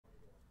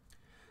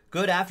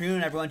Good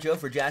afternoon, everyone. Joe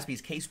for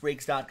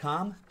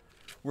jaspyscasebreaks.com.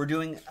 We're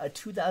doing a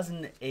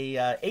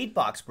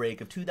 8-box break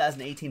of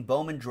 2018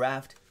 Bowman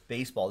Draft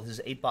Baseball. This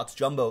is 8-box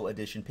Jumbo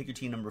Edition. Pick your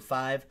team number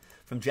 5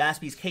 from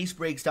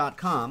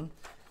jaspyscasebreaks.com.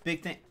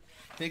 Big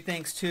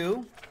thanks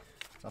to,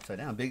 it's upside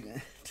down,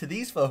 to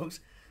these folks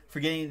for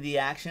getting the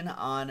action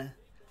on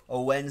a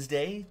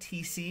Wednesday.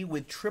 TC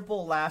with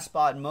triple last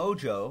spot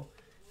mojo.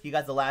 He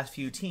got the last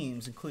few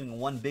teams, including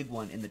one big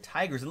one in the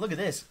Tigers. And look at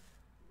this.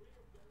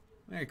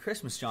 Merry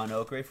Christmas, John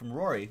Oakray from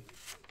Rory.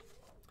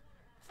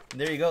 And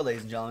there you go,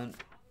 ladies and gentlemen.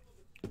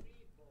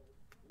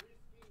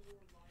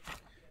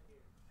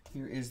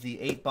 Here is the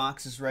 8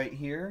 boxes right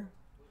here.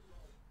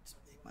 Let's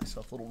make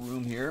myself a little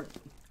room here.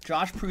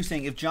 Josh Prue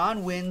saying, if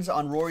John wins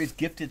on Rory's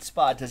gifted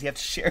spot, does he have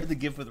to share the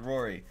gift with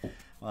Rory?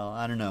 Well,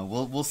 I don't know.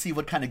 We'll see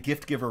what kind of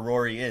gift giver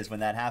Rory is when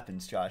that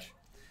happens, Josh.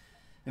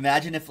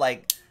 Imagine if,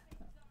 like,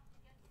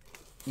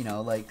 you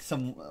know, like a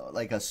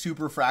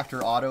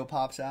superfractor auto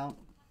pops out.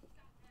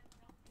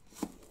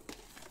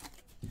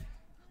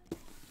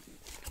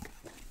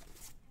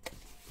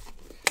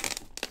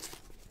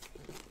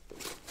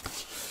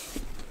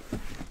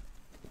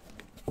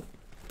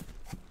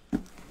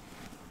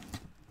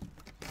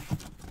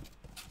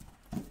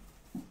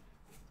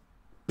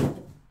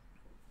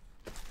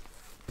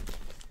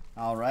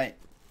 All right.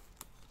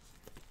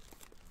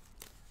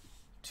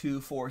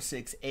 2, 4,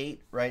 6,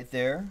 8 right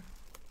there.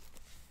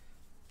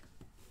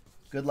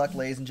 Good luck,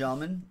 ladies and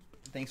gentlemen.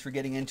 Thanks for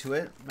getting into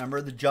it.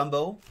 Remember the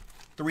jumbo,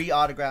 3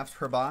 autographs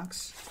per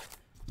box.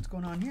 What's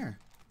going on here?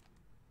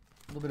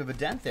 A little bit of a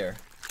dent there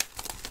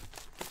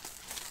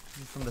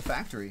from the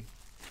factory.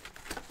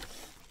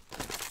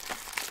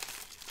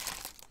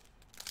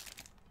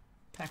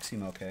 Packs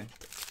seem okay.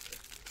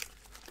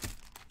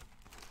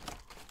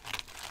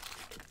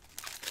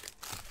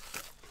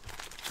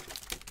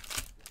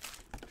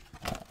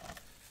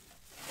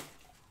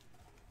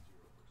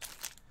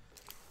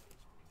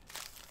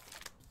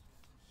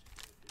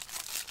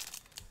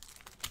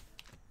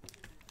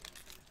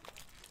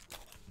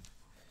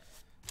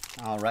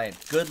 All right.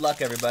 Good luck,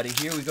 everybody.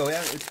 Here we go.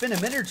 It's been a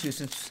minute or two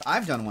since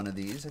I've done one of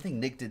these. I think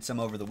Nick did some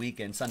over the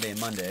weekend, Sunday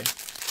and Monday.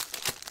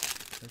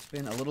 It's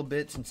been a little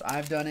bit since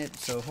I've done it,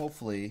 so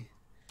hopefully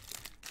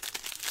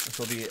this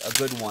will be a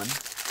good one.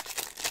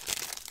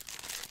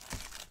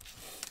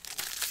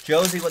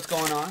 Josie, what's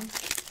going on?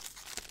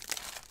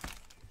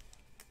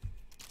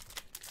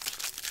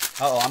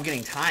 Uh-oh, I'm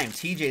getting time.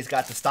 TJ's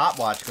got the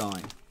stopwatch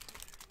going.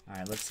 All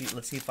right, let's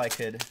see if I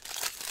could.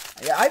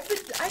 Yeah, I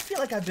feel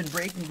like I've been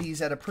breaking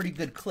these at a pretty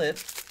good clip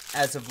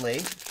as of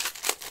late. I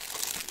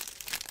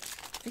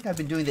think I've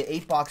been doing the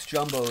 8-box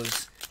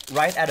jumbos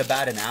right at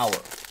about an hour.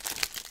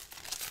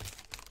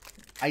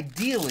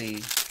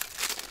 Ideally,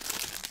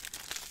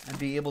 I'd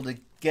be able to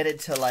get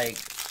it to, like,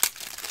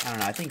 I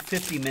don't know, I think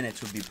 50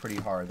 minutes would be pretty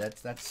hard.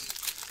 That's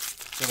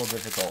a little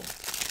difficult.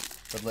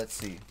 But let's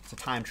see. It's a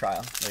time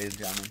trial, ladies and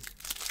gentlemen.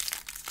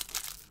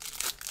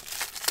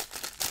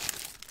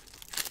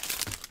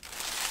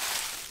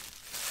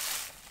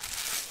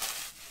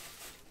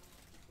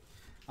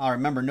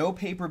 Remember, no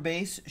paper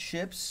base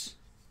ships,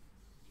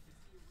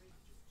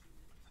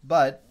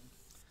 but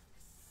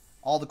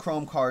all the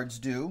Chrome cards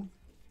do.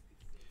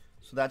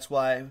 So that's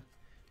why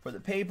for the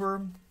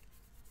paper,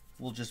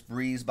 we'll just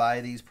breeze by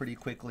these pretty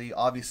quickly.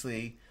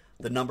 Obviously,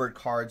 the numbered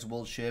cards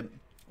will ship,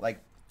 like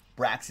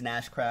Braxton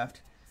Ashcraft,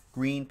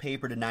 green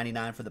paper to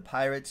 99 for the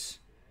Pirates.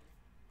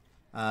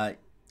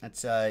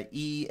 That's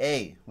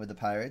EA with the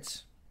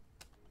Pirates.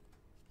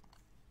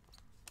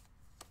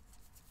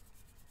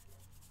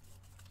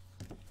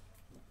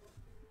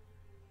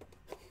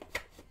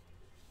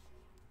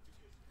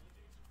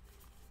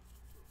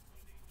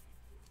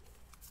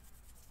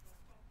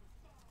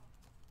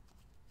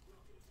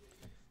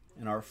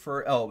 And our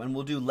first, and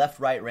we'll do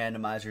left-right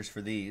randomizers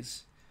for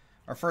these.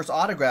 Our first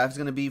autograph is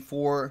going to be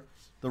for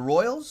the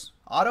Royals.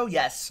 Auto?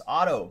 Yes,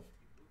 auto.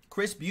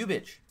 Chris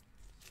Bubich.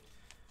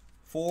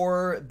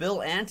 For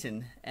Bill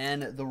Anton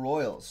and the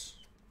Royals.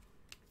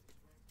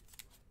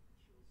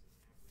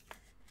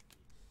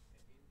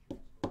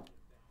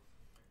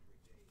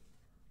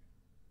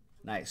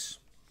 Nice.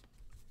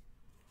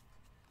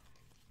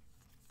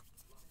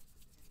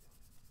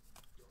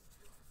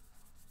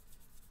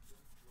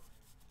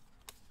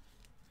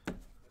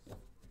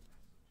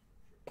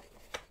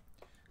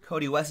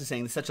 Cody West is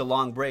saying, it's such a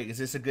long break. Is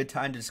this a good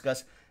time to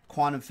discuss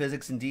quantum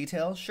physics in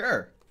detail?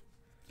 Sure.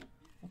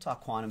 We'll talk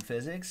quantum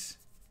physics.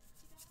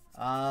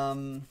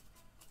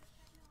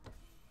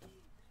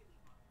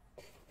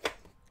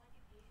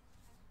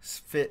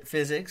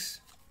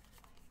 Physics.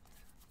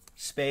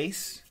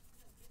 Space.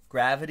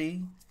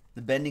 Gravity.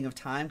 The bending of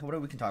time.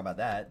 We can talk about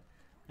that.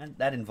 And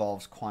that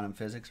involves quantum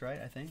physics, right,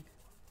 I think?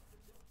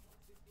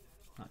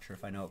 Not sure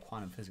if I know what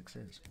quantum physics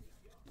is.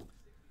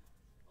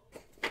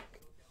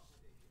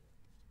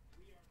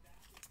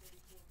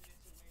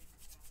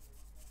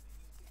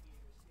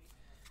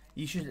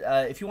 You should,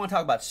 if you want to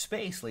talk about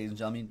space, ladies and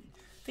gentlemen,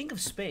 think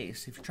of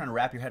space. If you're trying to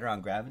wrap your head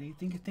around gravity,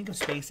 think of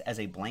space as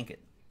a blanket.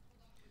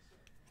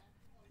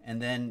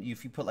 And then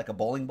if you put like a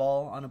bowling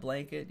ball on a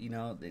blanket, you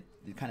know, it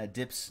kind of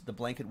dips, the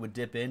blanket would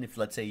dip in if,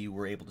 let's say, you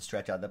were able to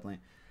stretch out that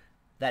blanket.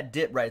 That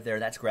dip right there,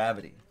 that's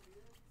gravity.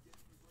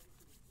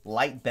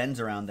 Light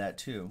bends around that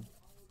too.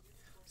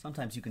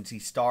 Sometimes you can see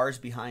stars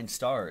behind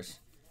stars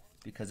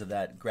because of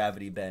that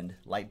gravity bend,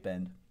 light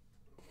bend.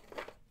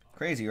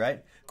 Crazy,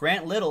 right?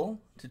 Grant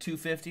Little to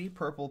 250,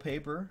 purple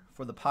paper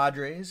for the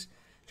Padres.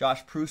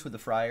 Josh Proust with the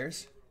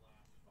Friars.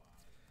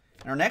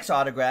 And our next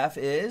autograph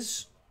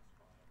is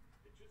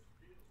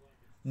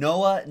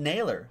Noah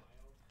Naylor.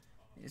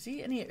 Is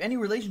he any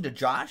relation to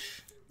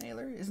Josh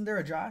Naylor? Isn't there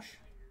a Josh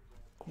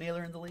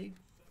Naylor in the league?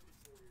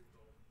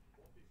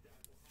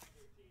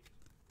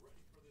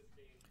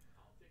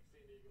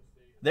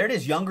 There it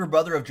is, younger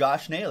brother of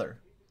Josh Naylor.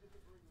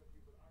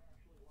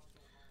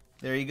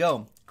 There you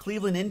go.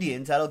 Cleveland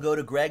Indians, that'll go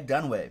to Greg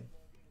Dunway.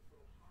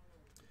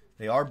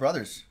 They are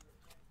brothers.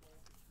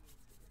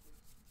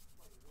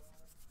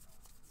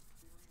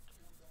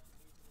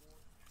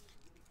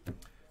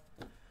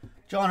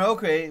 John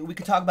Okray, we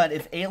could talk about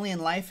if alien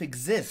life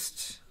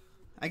exists.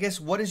 I guess,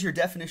 what is your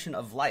definition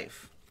of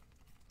life?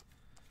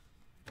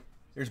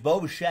 There's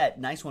Bo Bichette,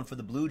 nice one for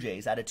the Blue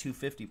Jays, out of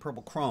 250,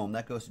 purple chrome.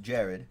 That goes to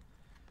Jared.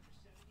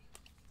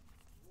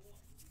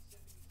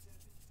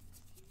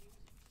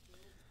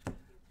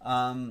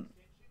 I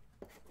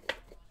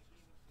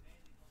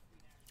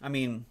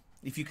mean,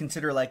 if you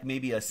consider like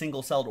maybe a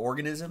single-celled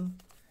organism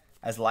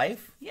as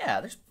life, yeah,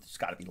 there's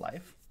got to be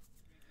life.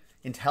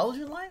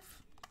 Intelligent life?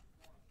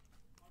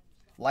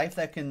 Life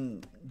that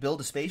can build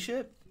a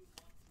spaceship?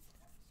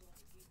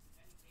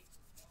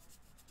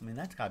 I mean,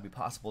 that's got to be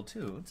possible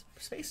too.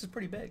 Space is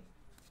pretty big.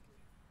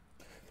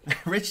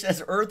 Rich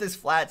says Earth is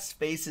flat,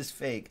 space is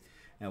fake.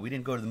 No, we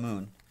didn't go to the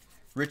moon.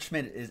 Rich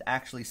Schmidt is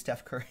actually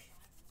Steph Curry.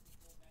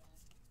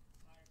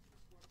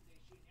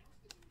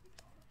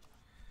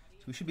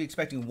 So we should be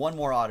expecting one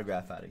more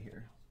autograph out of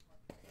here.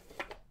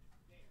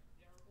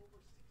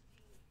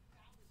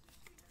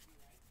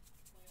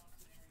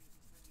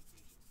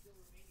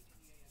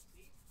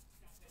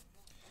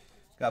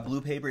 Got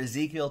blue paper,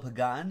 Ezekiel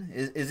Pagan.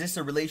 Is this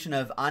a relation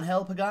of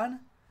Angel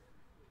Pagan?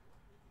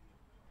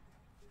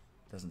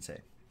 Doesn't say.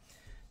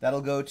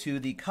 That'll go to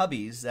the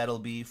Cubbies. That'll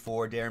be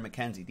for Darren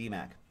McKenzie,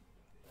 D-Mac.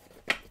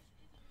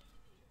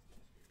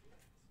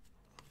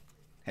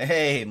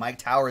 Hey, Mike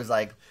Towers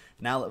like,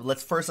 now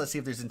let's see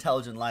if there's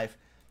intelligent life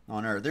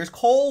on Earth. There's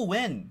Cole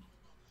Winn.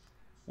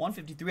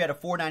 153 out of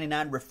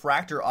 499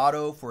 refractor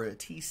auto for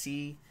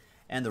TC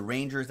and the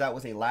Rangers. That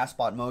was a last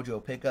spot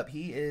mojo pickup.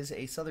 He is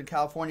a Southern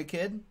California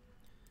kid.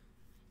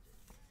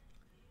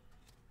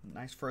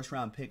 Nice first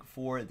round pick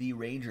for the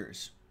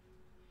Rangers.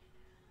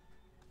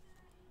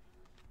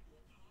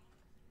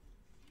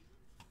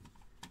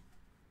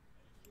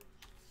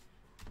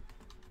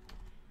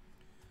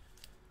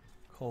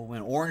 Cole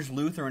Winn, Orange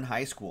Lutheran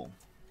High School.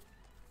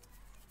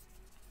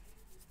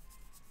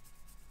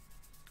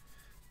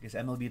 I guess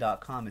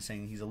MLB.com is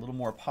saying he's a little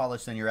more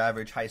polished than your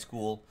average high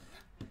school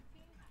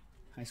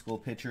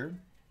pitcher.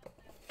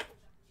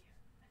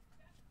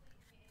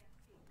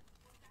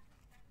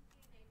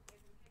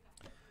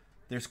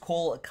 There's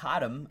Cole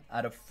Akadam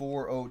out of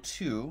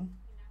 402,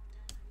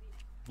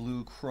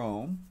 blue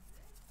chrome.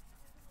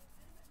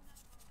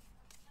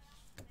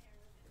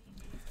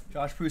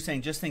 Josh Proust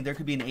saying, just think there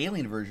could be an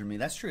alien version of me.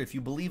 That's true. If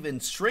you believe in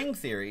string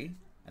theory,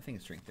 I think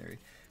it's string theory,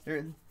 there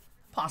are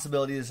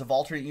possibilities of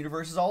alternate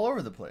universes all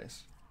over the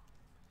place.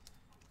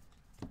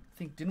 I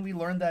think, didn't we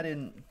learn that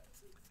in,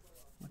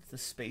 what's the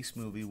space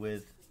movie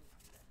with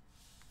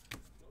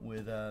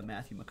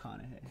Matthew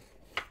McConaughey?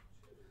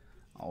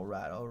 All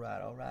right. All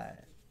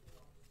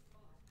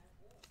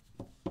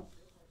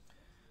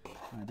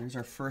right, there's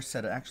our first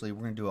set. Actually,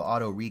 we're going to do an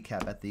auto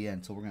recap at the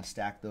end, so we're going to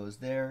stack those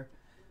there.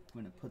 I'm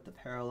going to put the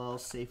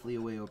parallels safely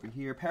away over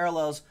here.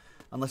 Parallels,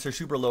 unless they're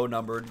super low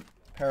numbered,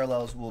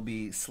 parallels will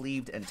be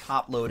sleeved and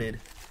top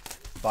loaded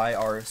by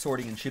our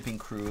sorting and shipping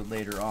crew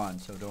later on,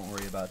 so don't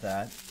worry about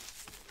that.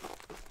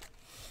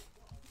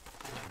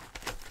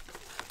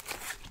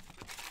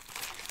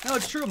 No,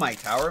 it's true,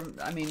 Mike Tower.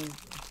 I mean,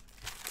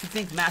 to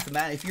think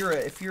mathematically,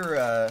 if you're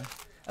a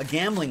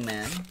gambling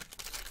man,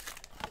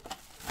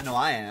 I know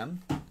I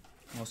am.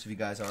 Most of you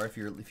guys are. If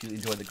you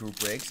enjoy the group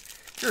breaks,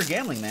 if you're a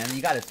gambling man,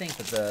 you got to think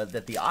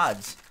that the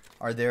odds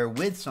are there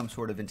with some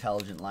sort of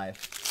intelligent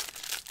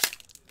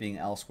life being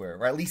elsewhere,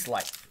 or at least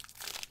life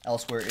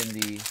elsewhere in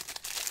the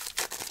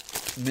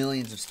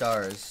millions of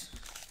stars,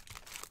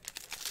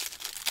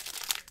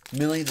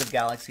 millions of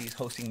galaxies,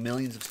 hosting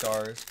millions of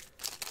stars,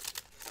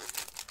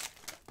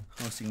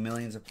 hosting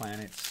millions of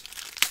planets.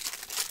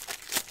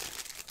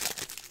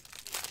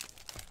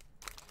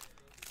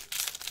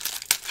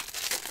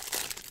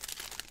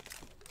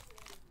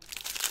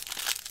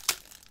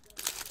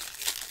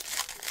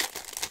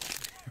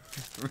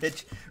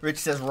 Rich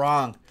says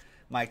wrong,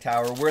 Mike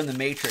Tower. We're in the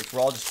Matrix.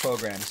 We're all just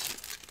programs.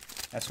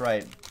 That's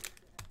right.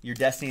 Your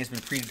destiny has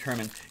been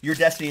predetermined. Your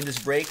destiny in this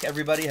break,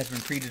 everybody, has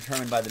been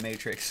predetermined by the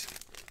Matrix,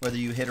 whether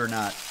you hit or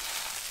not.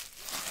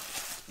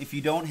 If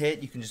you don't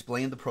hit, you can just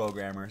blame the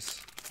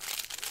programmers.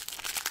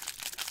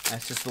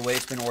 That's just the way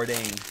it's been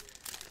ordained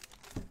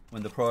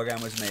when the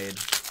program was made.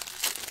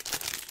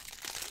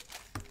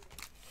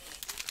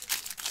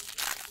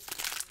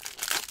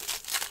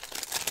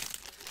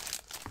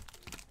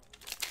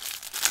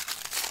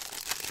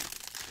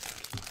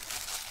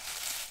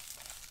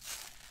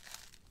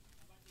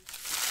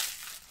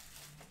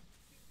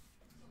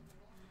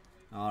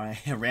 All right,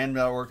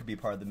 random.org could be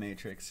part of the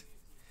matrix.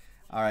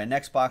 All right,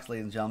 next box,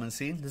 ladies and gentlemen.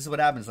 See, this is what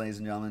happens, ladies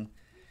and gentlemen.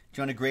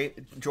 Join a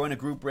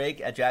group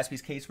break at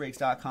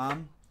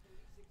jaspyscasebreaks.com.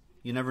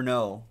 You never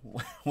know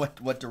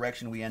what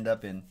direction we end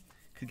up in.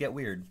 Could get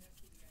weird.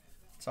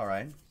 It's all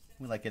right.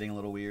 We like getting a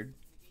little weird.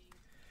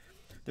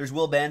 There's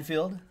Will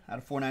Banfield out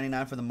of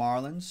 $4.99 for the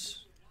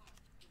Marlins.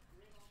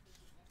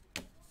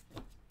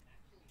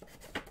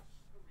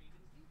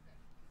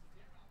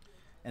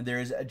 And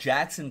there's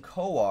Jackson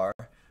Kowar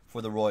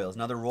for the Royals.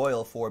 Another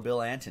Royal for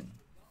Bill Anton.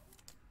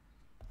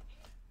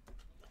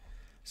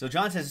 So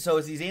John says, so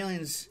is these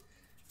aliens,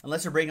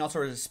 unless they're breaking all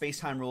sorts of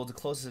space-time rules, the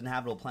closest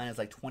inhabitable planet is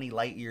like 20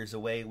 light years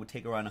away. It would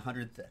take around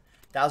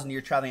 100,000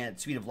 years traveling at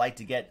the speed of light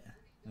to get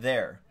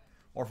there,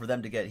 or for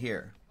them to get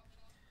here.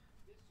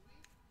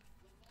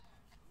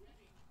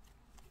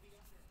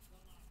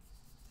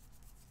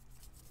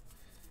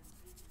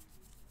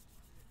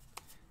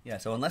 Yeah,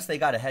 so unless they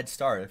got a head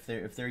start,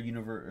 if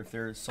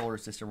their solar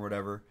system or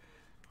whatever,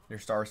 their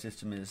star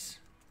system is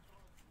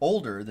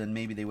older, then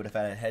maybe they would have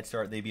had a head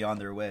start. They'd be on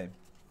their way.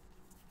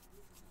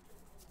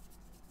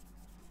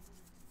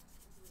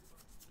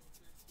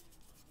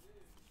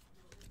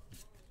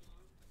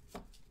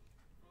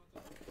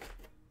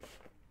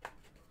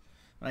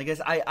 I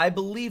guess I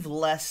believe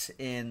less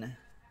in...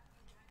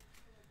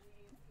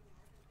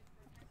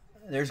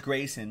 There's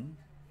Grayson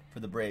for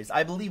the Braves.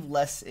 I believe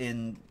less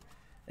in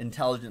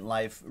intelligent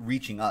life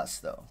reaching us,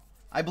 though.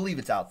 I believe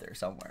it's out there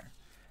somewhere.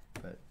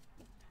 But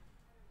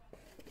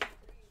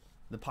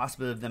the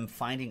possibility of them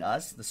finding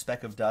us, the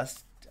speck of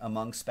dust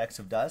among specks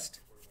of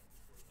dust,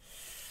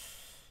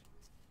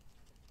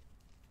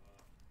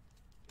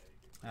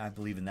 I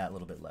believe in that a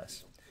little bit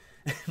less.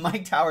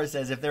 Mike Tower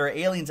says, if there are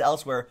aliens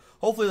elsewhere,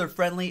 hopefully they're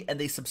friendly and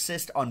they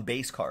subsist on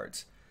base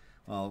cards.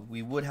 Well,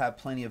 we would have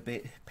plenty of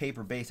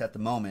paper base at the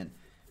moment.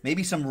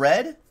 Maybe some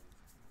red?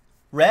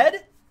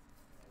 Red?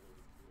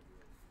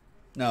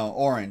 No,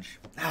 orange.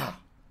 Got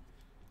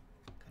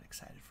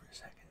excited for a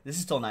second. This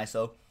is still nice,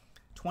 though.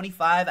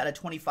 25 out of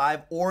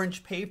 25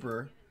 orange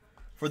paper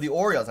for the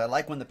Orioles. I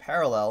like when the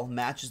parallel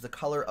matches the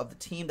color of the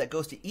team that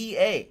goes to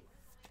EA.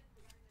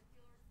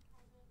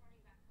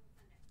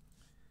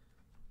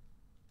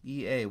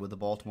 EA with the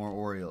Baltimore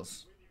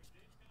Orioles.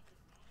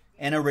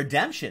 And a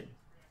redemption.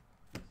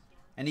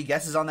 Any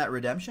guesses on that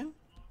redemption?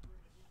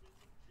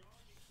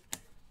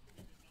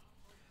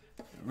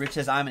 Rich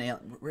says, I'm an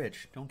alien.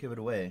 Rich, don't give it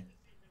away.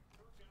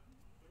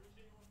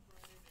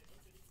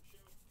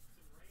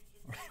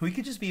 We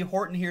could just be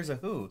Horton Hears a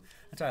Who.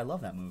 That's why I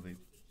love that movie.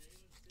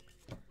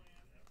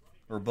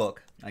 Or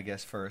book, I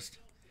guess, first.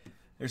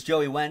 There's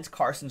Joey Wentz,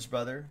 Carson's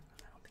brother.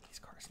 I don't think he's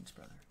Carson's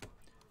brother.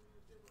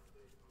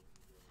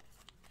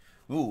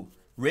 Ooh,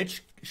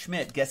 Rich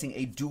Schmidt guessing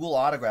a dual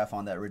autograph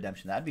on that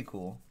redemption. That'd be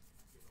cool.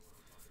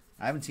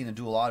 I haven't seen a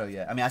dual auto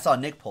yet. I mean, I saw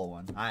Nick pull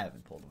one. I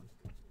haven't pulled one.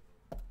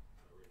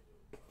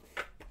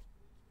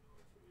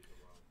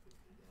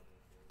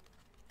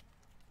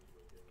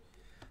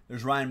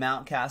 There's Ryan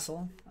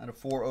Mountcastle out of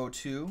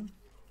 402.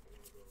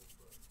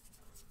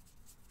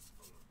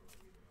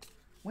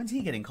 When's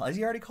he getting called? Is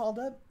he already called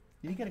up?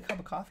 Did he get a cup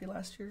of coffee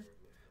last year?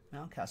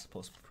 Mountcastle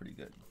posted pretty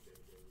good.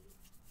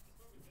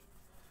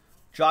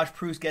 Josh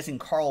Proust guessing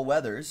Carl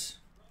Weathers.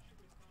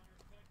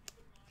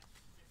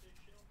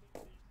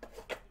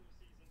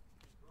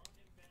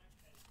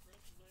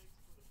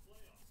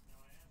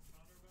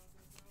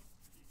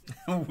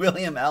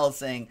 William L.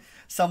 saying,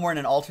 somewhere in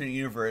an alternate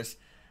universe,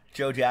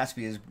 Joe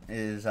Jaspy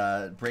is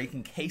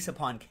breaking case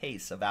upon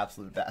case of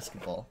absolute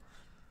basketball.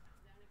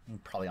 I'm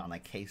probably on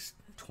like case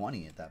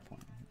 20 at that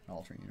point,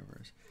 alternate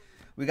universe.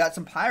 We got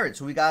some Pirates.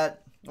 We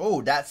got,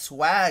 oh, that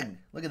swag.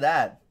 Look at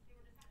that.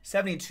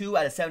 72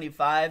 out of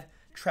 75.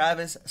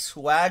 Travis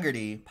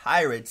Swaggerty,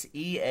 Pirates,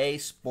 EA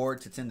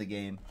Sports. It's in the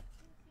game.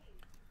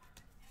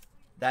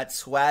 That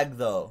swag,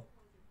 though.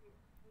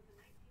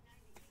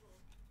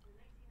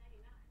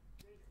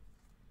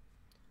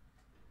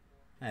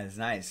 That is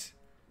nice.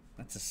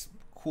 That's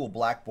a cool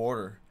black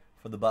border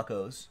for the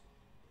Buccos.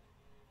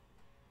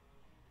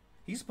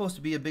 He's supposed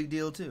to be a big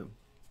deal, too.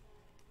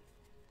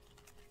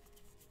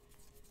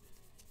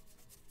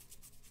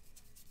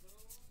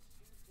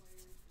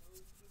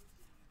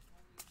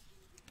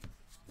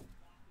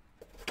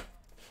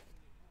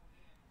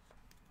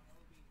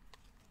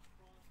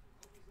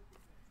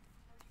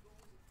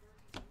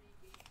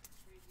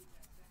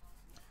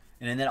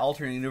 And in that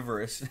alternate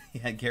universe,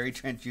 you had Gary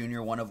Trent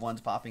Jr., one of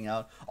ones popping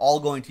out. All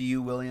going to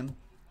you, William.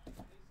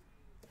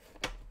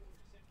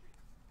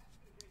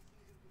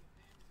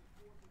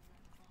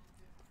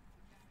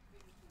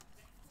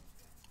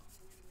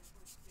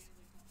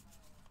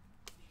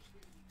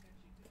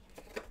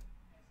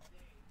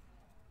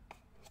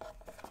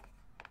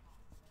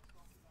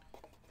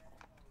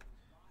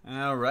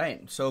 All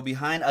right. So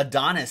behind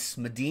Adonis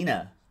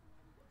Medina,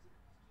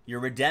 your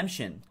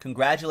redemption.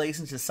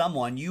 Congratulations to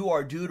someone. You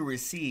are due to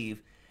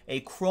receive a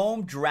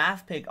Chrome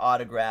draft pick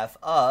autograph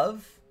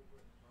of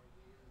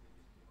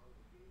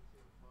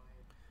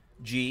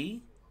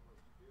Grayson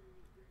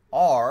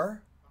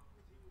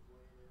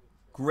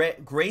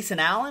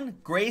Allen?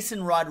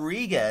 Grayson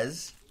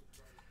Rodriguez.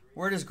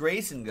 Where does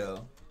Grayson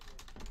go?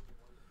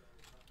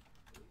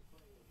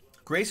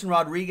 Grayson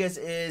Rodriguez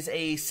is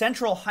a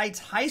Central Heights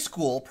High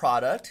School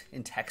product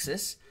in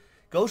Texas.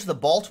 Goes to the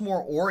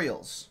Baltimore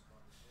Orioles.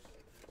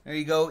 There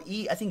you go.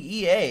 I think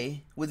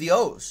EA with the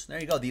O's.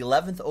 There you go. The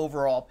 11th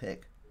overall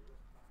pick.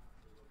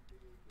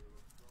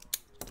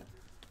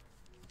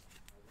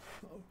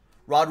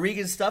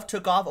 Rodriguez's stuff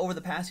took off over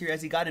the past year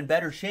as he got in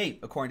better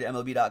shape, according to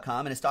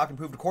MLB.com, and his stock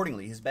improved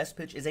accordingly. His best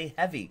pitch is a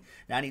heavy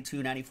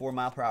 92, 94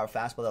 mile per hour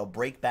fastball that'll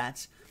break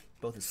bats.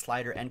 Both his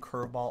slider and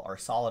curveball are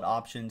solid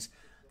options.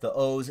 The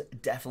O's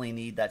definitely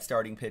need that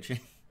starting pitching.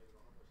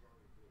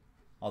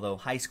 Although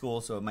high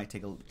school, so it might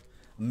take a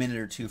minute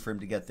or two for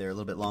him to get there, a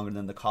little bit longer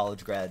than the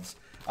college grads.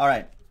 All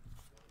right.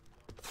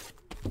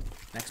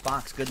 Next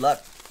box. Good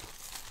luck.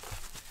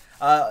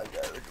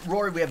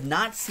 Rory, we have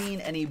not seen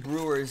any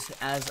Brewers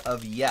as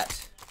of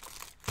yet.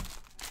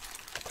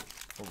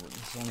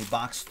 This is only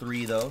box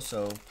 3, though,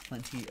 so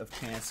plenty of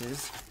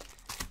chances.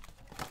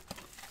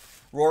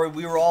 Rory,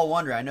 we were all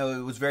wondering. I know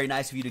it was very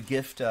nice of you to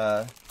gift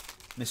Mr.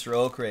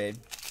 Oakrade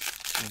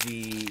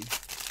the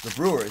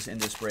Brewers in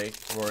this break,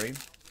 Rory.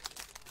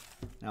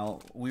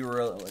 Now,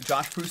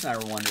 Josh Proust and I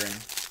were wondering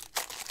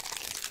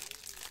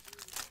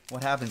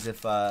what happens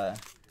if a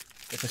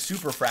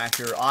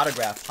Superfractor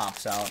autograph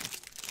pops out.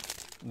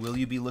 Will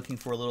you be looking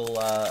for a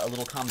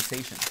little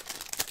compensation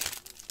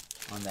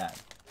on that?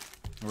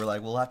 And we're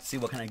like, we'll have to see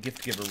what kind of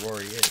gift giver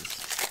Rory is.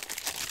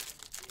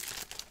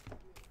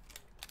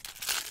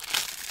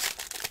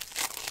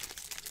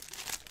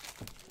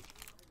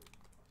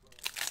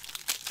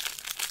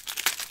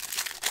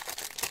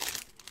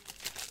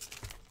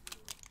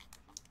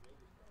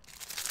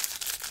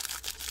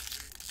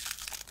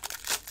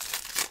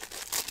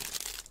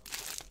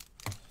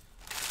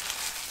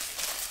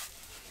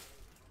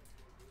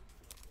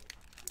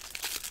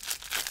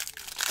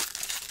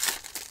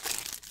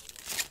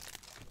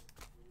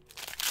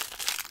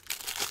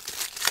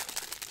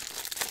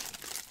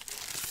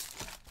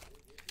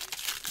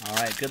 All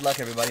right, good luck,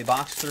 everybody.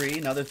 Box 3,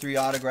 another 3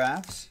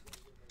 autographs.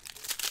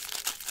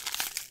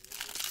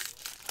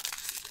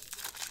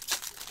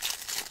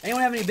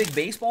 Anyone have any big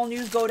baseball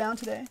news go down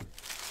today?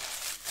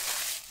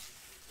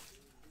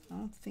 I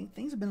don't think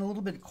things have been a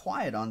little bit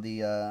quiet on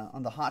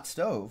the hot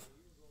stove.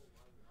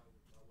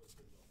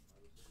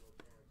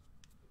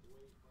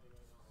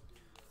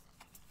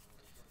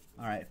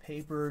 All right,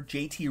 paper.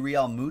 JT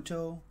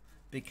Realmuto,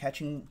 big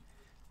catching.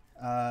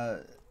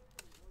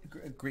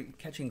 Great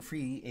catching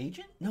free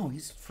agent? No,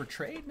 he's for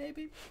trade,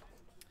 maybe?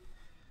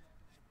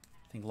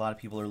 I think a lot of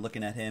people are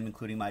looking at him,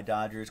 including my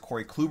Dodgers.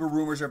 Corey Kluber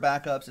rumors are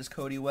back up, says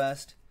Cody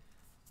West.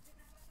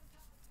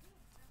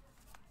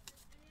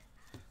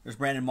 There's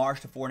Brandon Marsh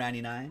to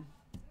 $4.99.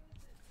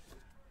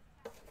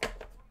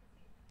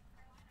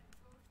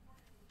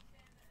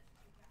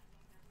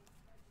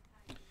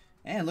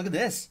 And look at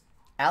this.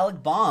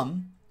 Alec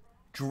Baum,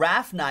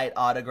 draft night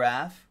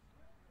autograph.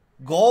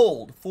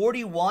 Gold,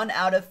 41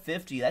 out of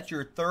 50. That's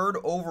your 3rd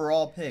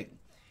overall pick.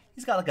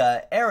 He's got like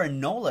a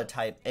Aaron Nola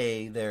type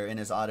A there in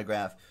his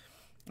autograph.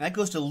 And that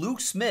goes to Luke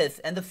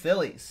Smith and the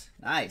Phillies.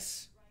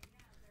 Nice.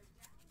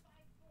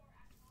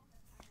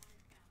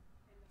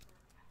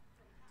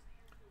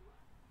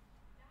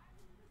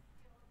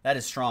 That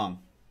is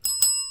strong.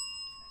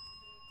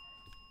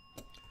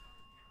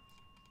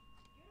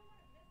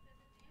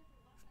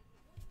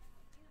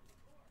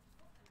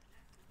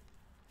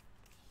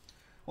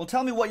 Well,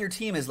 tell me what your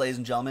team is, ladies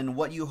and gentlemen, and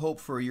what you hope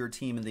for your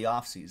team in the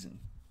offseason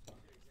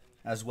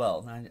as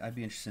well. I'd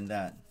be interested in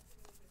that.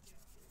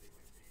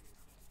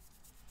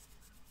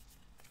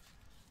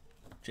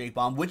 Jake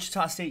Baum,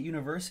 Wichita State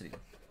University.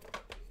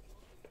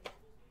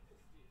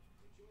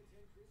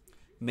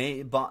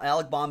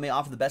 Alec Baum may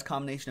offer the best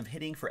combination of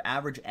hitting for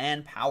average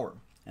and power,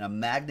 and a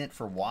magnet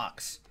for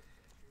walks.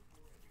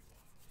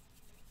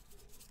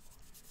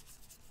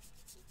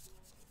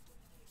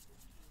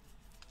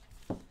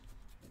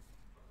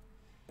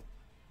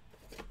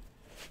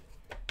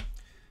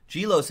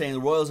 Gilo saying the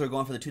Royals are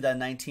going for the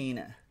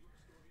 2019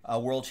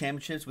 World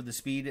Championships with the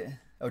speed,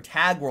 or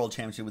Tag World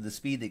Championship with the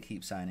speed they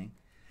keep signing.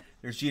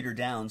 There's Jeter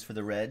Downs for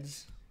the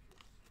Reds.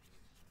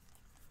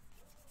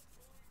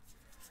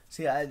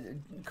 See,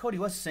 Cody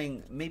was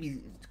saying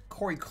maybe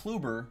Corey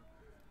Kluber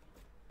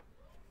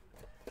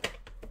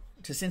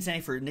to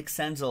Cincinnati for Nick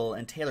Senzel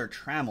and Taylor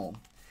Trammell.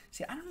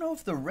 See, I don't know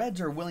if the Reds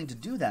are willing to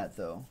do that,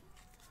 though.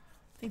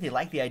 I think they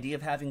like the idea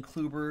of having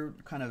Kluber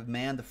kind of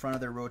man the front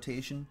of their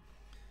rotation.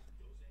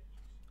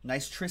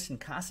 Nice Tristan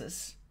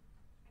Casas.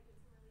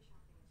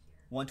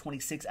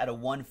 126 out of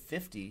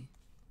 150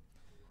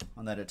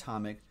 on that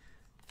atomic.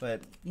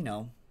 But, you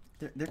know,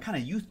 they're kind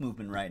of youth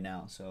movement right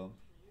now, so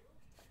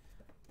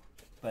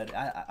But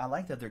I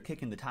like that they're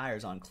kicking the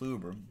tires on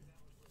Kluber.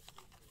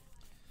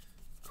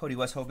 Cody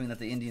West hoping that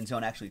the Indians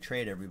don't actually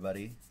trade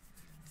everybody.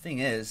 Thing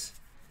is,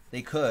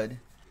 they could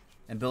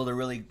and build a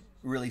really,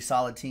 really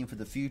solid team for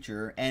the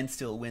future and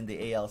still win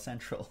the AL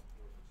Central.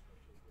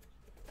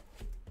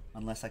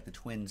 Unless, like, the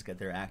Twins get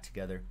their act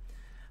together.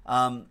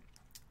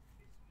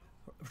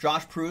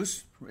 Josh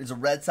Proust is a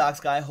Red Sox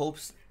guy.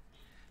 Hopes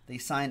they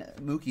sign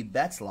Mookie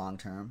Betts long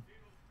term.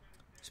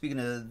 Speaking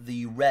of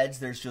the Reds,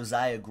 there's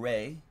Josiah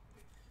Gray.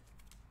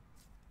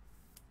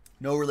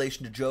 No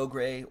relation to Joe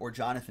Gray or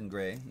Jonathan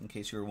Gray, in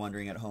case you were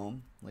wondering at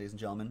home, ladies and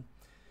gentlemen.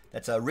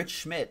 That's Rich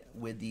Schmidt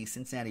with the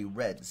Cincinnati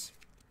Reds.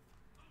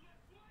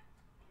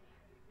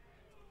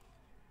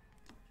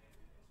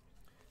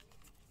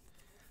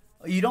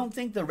 You don't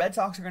think the Red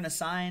Sox are going to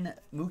sign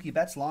Mookie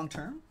Betts long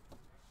term?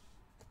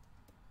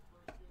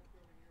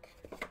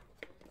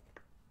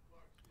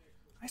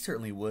 I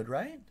certainly would,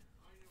 right?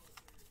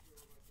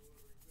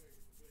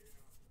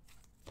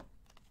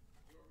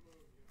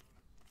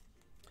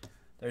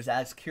 There's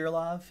Alex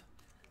Kirilloff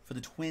for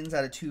the Twins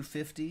out of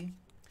 250.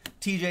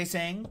 TJ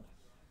saying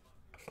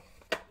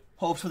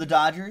hopes for the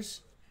Dodgers.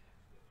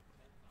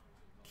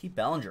 Keep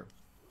Bellinger.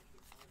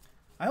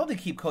 I hope they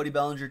keep Cody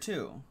Bellinger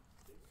too.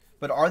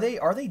 But are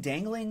they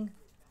dangling?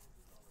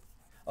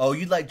 Oh,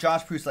 you'd like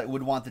Josh Proust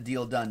would want the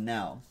deal done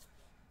now.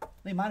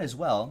 They might as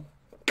well.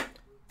 I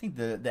think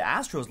the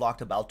Astros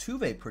locked up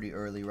Altuve pretty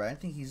early, right? I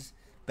think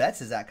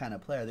Betts is that kind of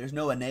player. There's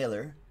Noah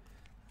Naylor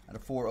at a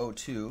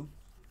 402.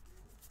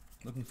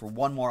 Looking for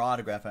one more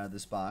autograph out of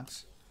this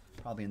box.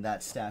 Probably in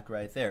that stack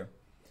right there.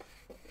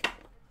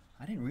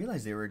 I didn't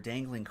realize they were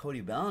dangling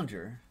Cody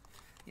Bellinger.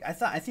 I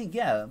think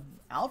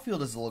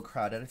outfield is a little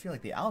crowded. I feel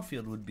like the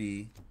outfield would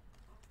be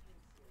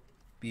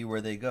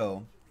where they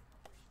go.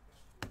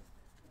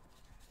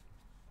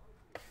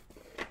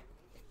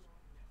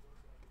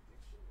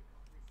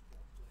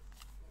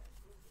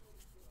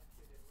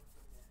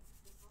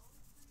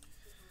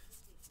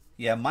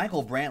 Yeah,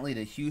 Michael Brantley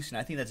to Houston.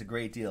 I think that's a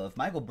great deal. If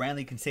Michael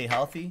Brantley can stay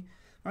healthy,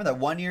 remember that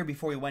 1 year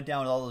before he went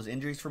down with all those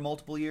injuries for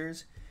multiple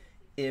years?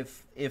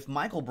 If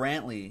Michael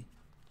Brantley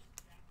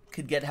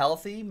could get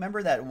healthy,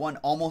 remember that one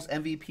almost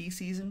MVP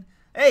season?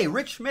 Hey,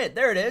 Rich Schmidt,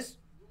 there it is.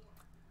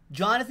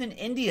 Jonathan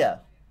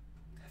India,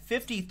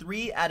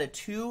 53 out of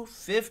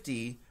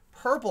 250,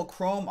 purple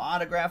chrome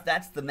autograph.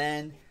 That's the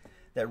man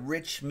that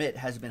Rich Schmidt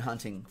has been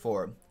hunting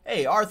for.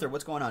 Hey, Arthur,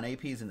 what's going on?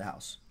 AP's in the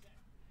house.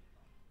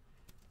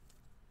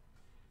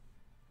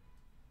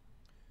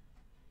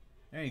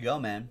 There you go,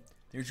 man.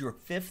 There's your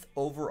 5th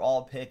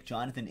overall pick,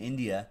 Jonathan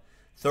India,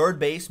 third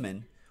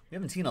baseman. We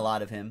haven't seen a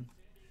lot of him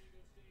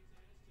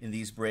in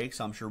these breaks,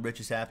 so I'm sure Rich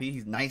is happy.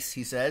 He's nice,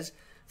 he says.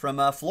 From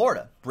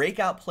Florida,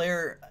 breakout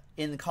player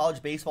in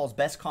college baseball's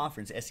best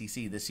conference,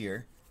 SEC, this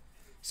year.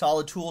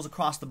 Solid tools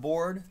across the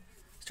board,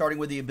 starting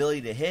with the ability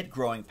to hit,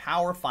 growing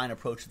power, fine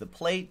approach to the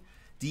plate,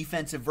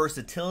 defensive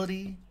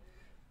versatility.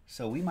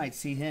 So we might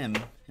see him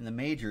in the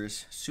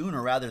majors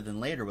sooner rather than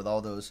later with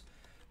all those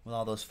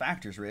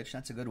factors, Rich.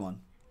 That's a good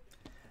one.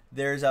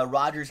 There's a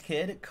Rogers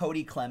kid,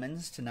 Cody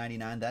Clemens to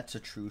 99. That's a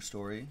true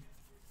story.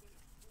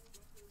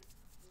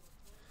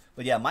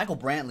 But yeah, Michael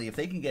Brantley, if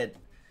the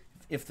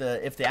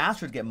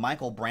Astros get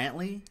Michael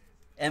Brantley,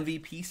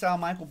 MVP style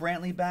Michael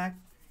Brantley back,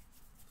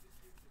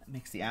 that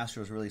makes the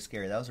Astros really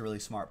scary. That was a really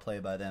smart play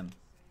by them.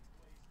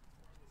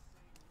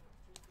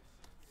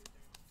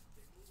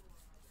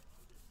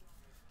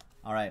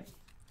 All right.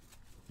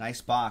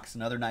 Nice box.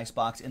 Another nice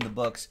box in the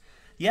books.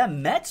 Yeah,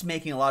 Mets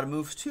making a lot of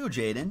moves too,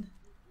 Jaden.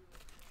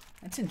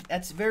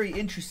 That's very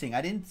interesting.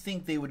 I didn't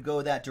think they would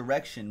go that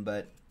direction,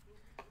 but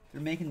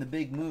they're making the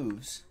big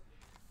moves.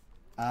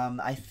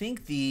 I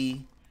think the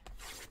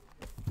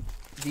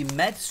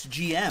Mets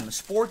GM,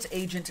 sports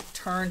agent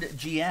turned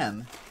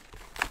GM,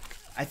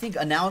 I think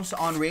announced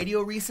on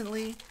radio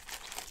recently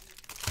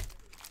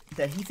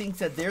that he thinks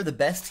that they're the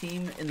best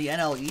team in the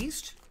NL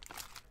East.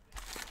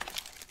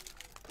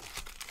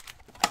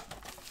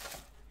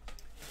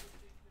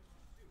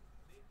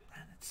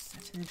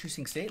 That's an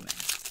interesting statement,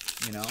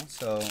 you know.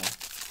 So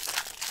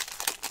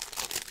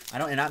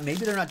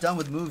maybe they're not done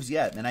with moves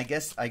yet, and I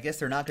guess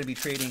they're not going to be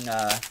trading.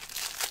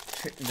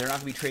 They're not going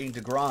to be trading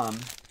DeGrom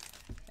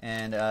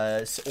and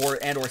or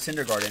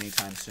Syndergaard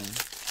anytime soon.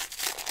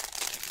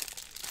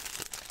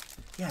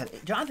 Yeah,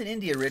 Jonathan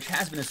India, Rich,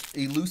 has been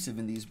elusive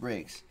in these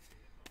breaks.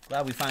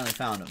 Glad we finally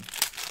found him.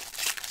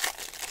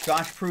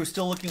 Josh Proust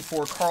still looking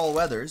for Carl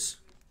Weathers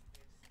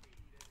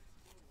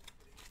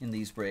in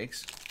these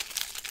breaks.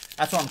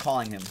 That's what I'm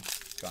calling him,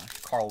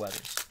 Josh. Carl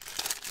Weathers.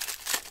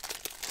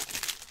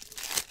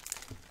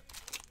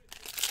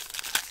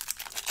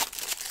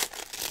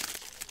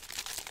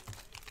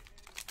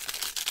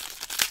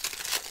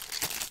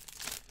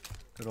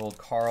 Good old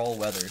Carl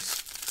Weathers.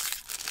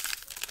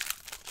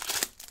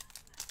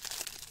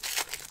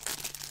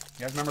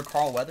 You guys remember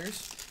Carl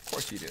Weathers? Of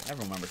course you do.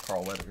 Everyone remembers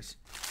Carl Weathers.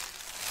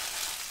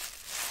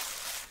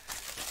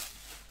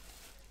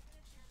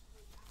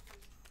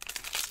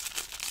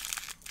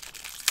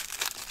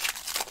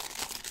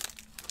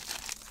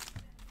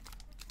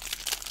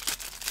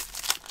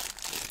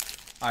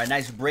 All right,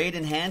 nice.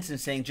 Braden Hansen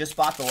saying, just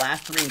bought the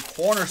last 3 in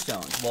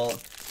Cornerstones. Well,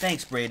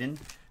 thanks, Braden.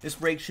 This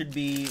break should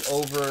be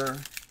over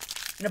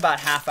in about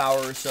half hour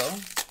or so.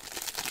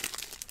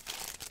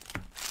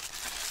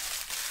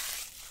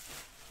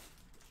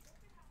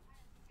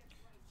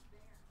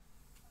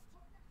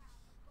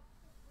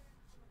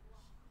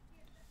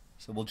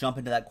 So we'll jump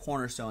into that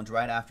Cornerstones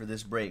right after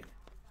this break.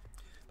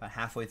 About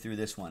halfway through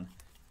this one.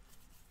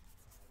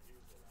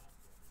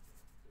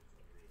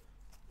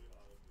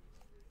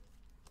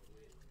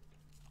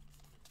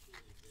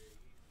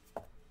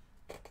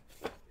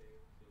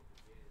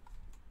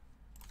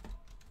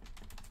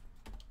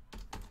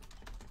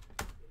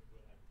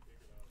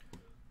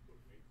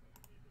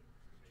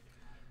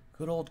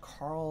 Good old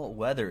Carl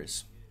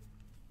Weathers.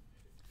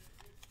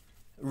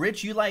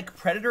 Rich, you like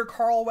Predator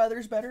Carl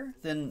Weathers better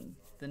than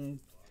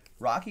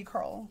Rocky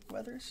Carl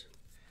Weathers?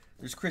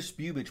 There's Chris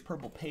Bubich,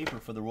 purple paper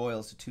for the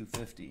Royals to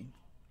 250.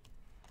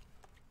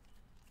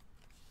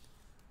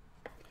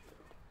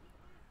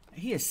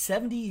 He is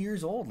 70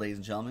 years old, ladies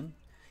and gentlemen.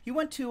 He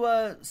went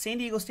to San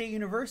Diego State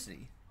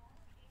University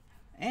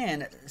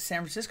and San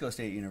Francisco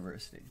State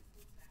University.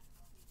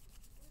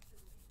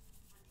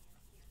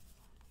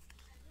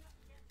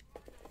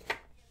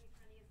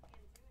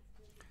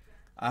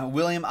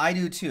 William, I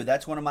do too.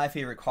 That's one of my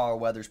favorite Carl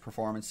Weathers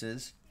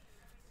performances.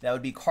 That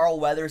would be Carl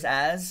Weathers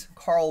as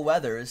Carl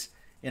Weathers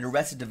in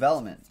Arrested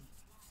Development.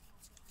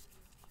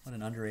 What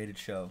an underrated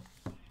show.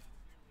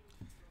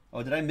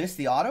 Oh, did I miss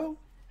the auto?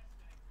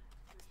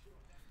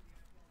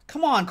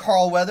 Come on,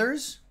 Carl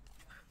Weathers.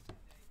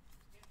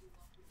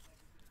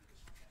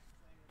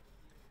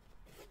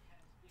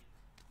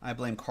 I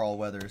blame Carl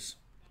Weathers.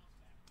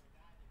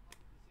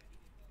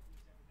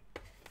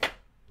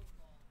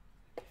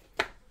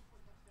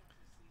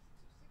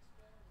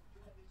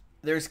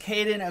 There's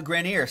Caden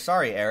Grenier.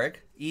 Sorry,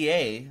 Eric.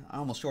 EA. I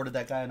almost shorted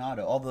that guy an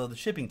auto. Although the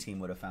shipping team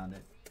would have found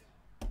it.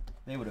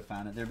 They would have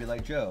found it. They'd be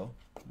like, Joe,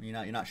 you're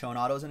not showing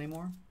autos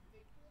anymore?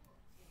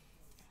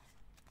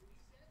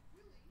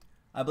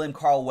 I blame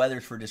Carl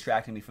Weathers for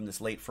distracting me from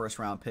this late first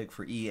round pick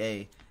for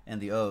EA and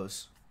the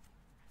O's.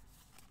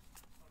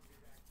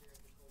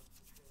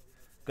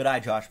 Good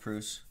eye, Josh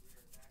Bruce.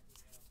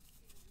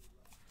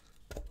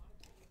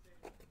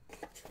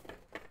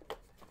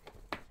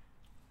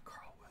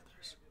 Carl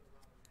Weathers.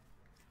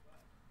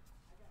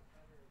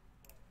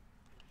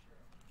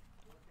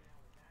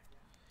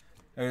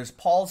 There's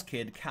Paul's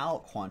kid,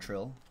 Cal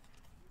Quantrill,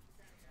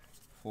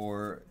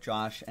 for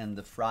Josh and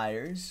the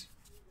Friars.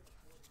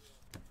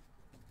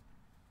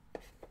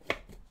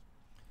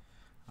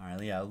 All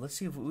right, yeah. Let's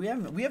see if we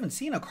haven't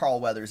seen a Carl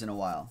Weathers in a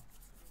while.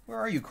 Where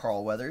are you,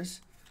 Carl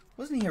Weathers?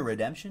 Wasn't he a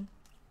redemption?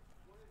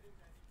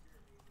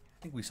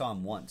 I think we saw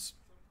him once.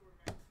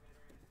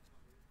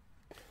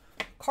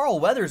 Carl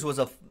Weathers was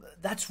a...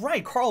 That's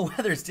right. Carl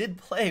Weathers did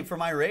play for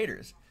my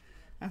Raiders.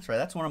 That's right.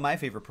 That's one of my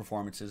favorite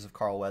performances of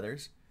Carl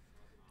Weathers.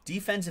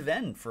 Defensive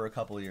end for a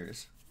couple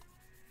years.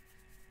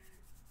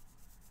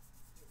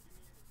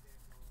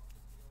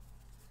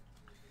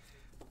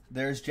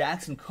 There's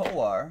Jackson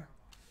Kowar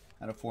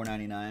out of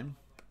 499.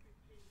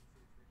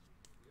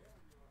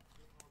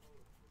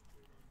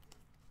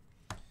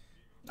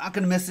 Not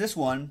going to miss this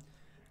one.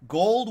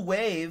 Gold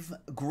Wave,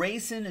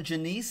 Grayson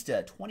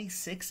Janista,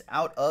 26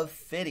 out of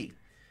 50.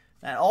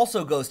 That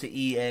also goes to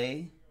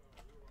EA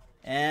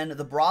and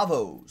the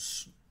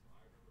Bravos.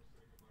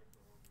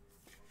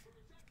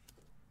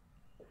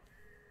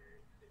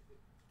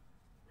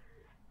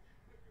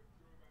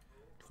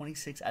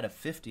 $26 out of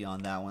 50 on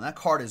that one. That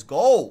card is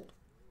gold.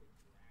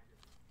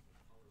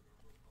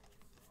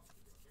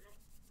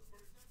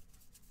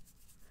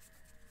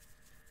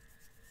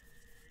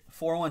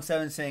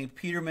 $417 saying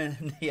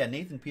Peterman, yeah,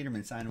 Nathan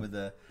Peterman signed with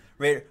the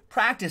Raider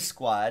practice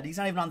squad. He's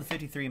not even on the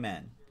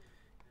 53-man.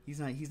 He's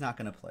not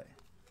going to play.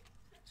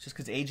 It's just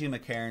because A.J.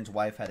 McCarron's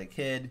wife had a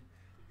kid.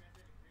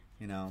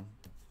 You know,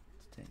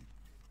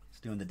 he's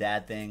doing the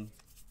dad thing.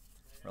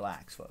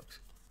 Relax, folks.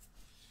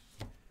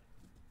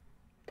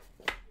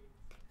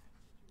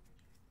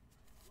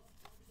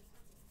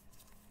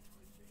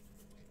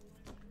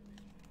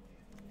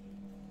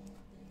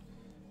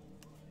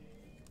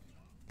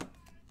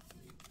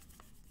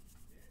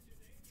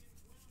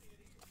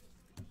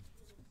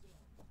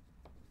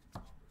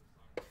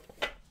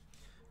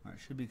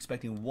 Should be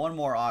expecting one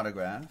more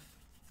autograph.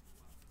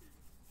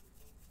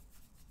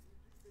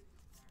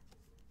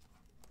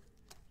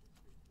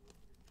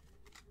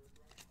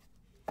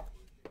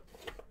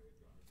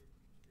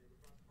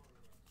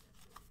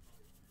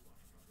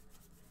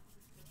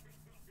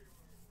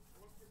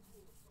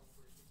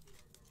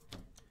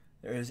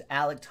 There is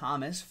Alec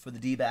Thomas for the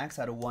D-backs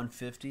out of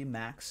 150.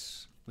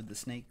 Max with the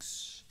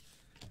Snakes.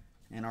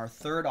 And our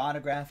third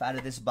autograph out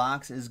of this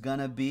box is going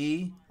to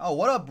be... Oh,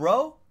 what up,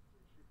 bro?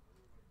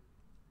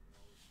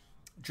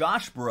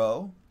 Josh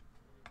Bro.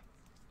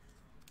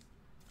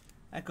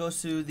 That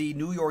goes to the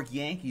New York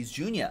Yankees.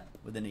 Junior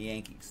within the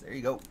Yankees. There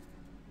you go.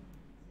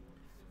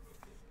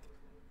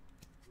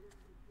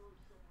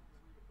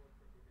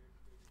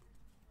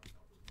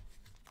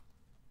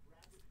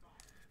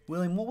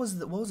 William, what was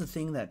the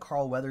thing that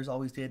Carl Weathers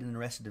always did in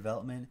Arrested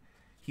Development?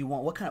 He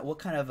was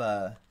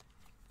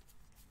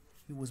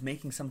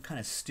making some kind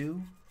of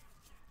stew.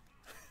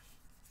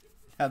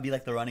 That'd be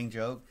like the running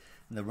joke,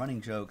 and the running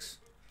jokes.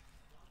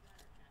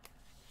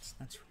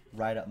 That's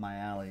right up my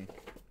alley,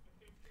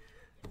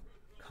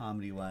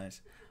 comedy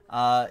wise.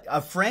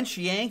 A French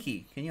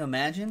Yankee. Can you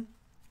imagine?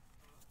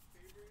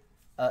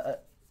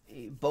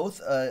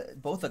 Both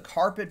a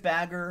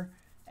carpetbagger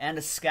and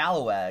a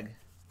scalawag.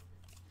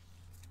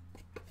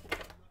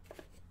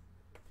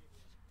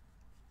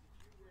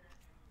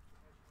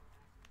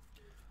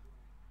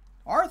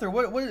 Arthur,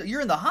 what?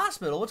 You're in the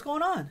hospital. What's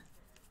going on?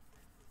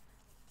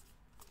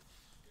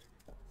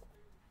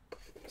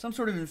 Some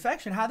sort of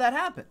infection. How'd that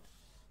happen?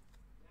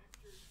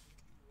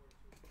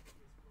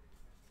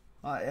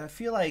 I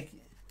feel like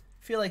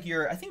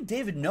you're. I think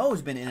David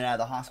No's been in and out of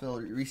the hospital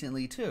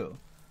recently too.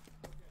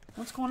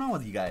 What's going on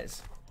with you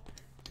guys?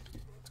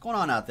 What's going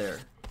on out there?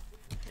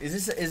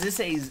 Is this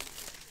a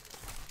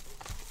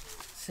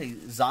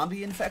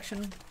zombie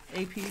infection?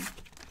 AP, you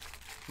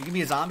give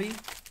me a zombie.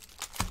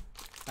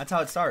 That's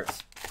how it starts.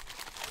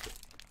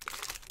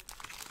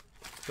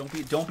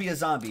 Don't be a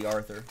zombie,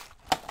 Arthur.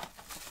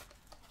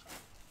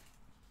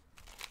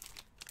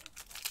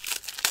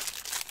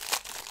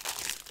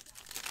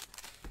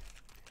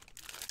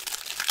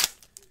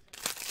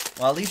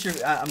 Well, at least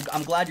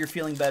I'm glad you're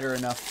feeling better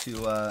enough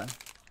to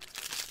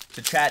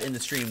chat in the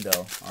stream,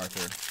 though,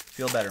 Arthur.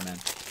 Feel better, man.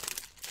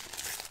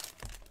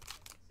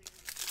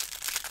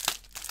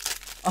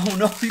 Oh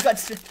no,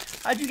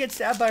 how'd you get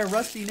stabbed by a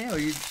rusty nail? Are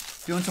you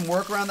doing some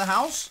work around the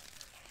house?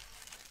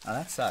 Oh,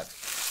 that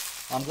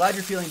sucks. Well, I'm glad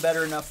you're feeling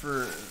better enough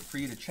for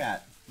you to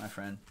chat, my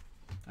friend.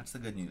 That's the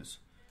good news.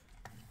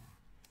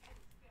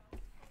 All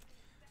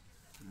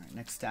right,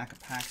 next stack of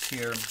packs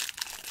here.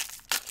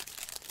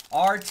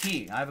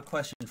 RT, I have a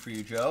question for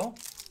you, Joe.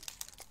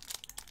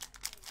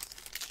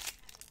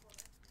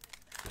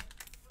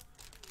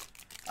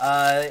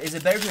 Is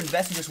it better to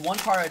invest in just one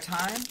card at a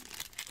time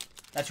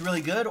that's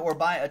really good, or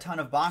buy a ton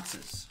of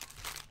boxes?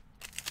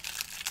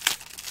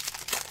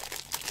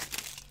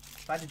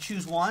 If I had to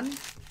choose one,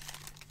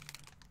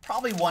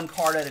 probably one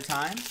card at a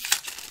time.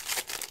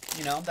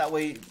 You know, that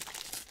way,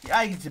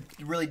 yeah, it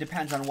really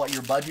depends on what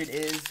your budget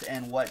is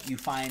and what you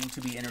find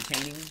to be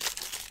entertaining.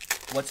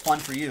 What's fun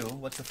for you?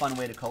 What's a fun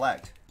way to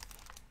collect?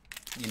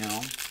 You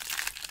know?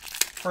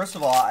 First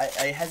of all,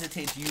 I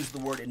hesitate to use the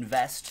word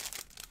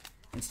invest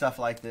and stuff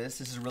like this.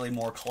 This is really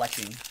more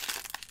collecting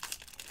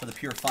for the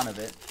pure fun of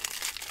it.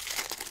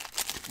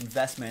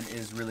 Investment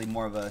is really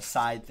more of a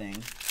side thing,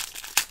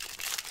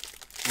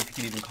 if you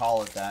can even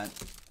call it that.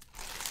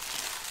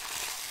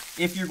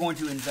 If you're going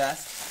to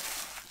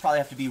invest, probably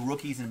have to be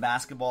rookies in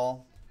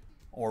basketball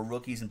or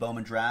rookies in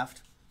Bowman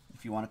draft,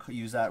 if you want to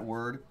use that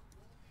word.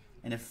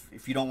 And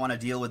if you don't want to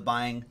deal with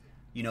buying,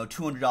 you know,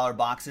 $200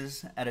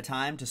 boxes at a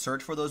time to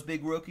search for those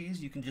big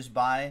rookies, you can just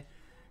buy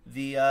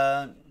the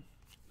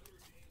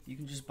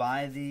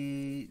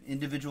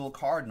individual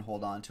card and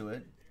hold on to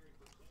it.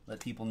 Let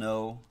people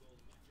know,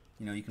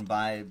 you know, you can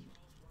buy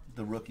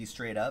the rookie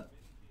straight up.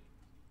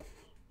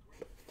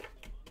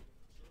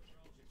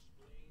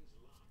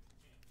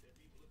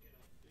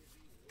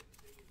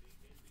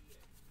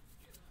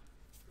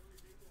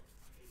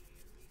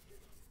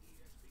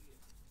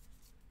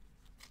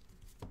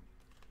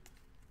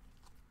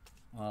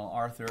 Well,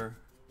 Arthur,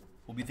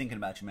 we'll be thinking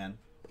about you, man.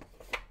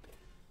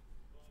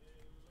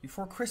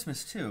 Before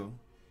Christmas, too.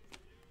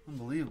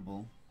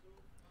 Unbelievable.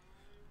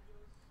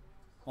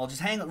 Well,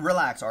 just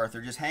relax,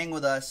 Arthur. Just hang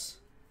with us.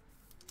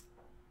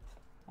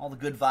 All the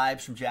good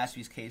vibes from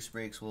Jaspy's Case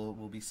Breaks will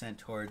be sent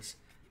towards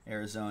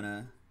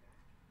Arizona.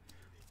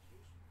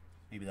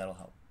 Maybe that'll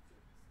help.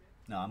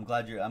 No, I'm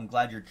glad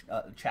you're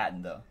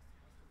chatting, though.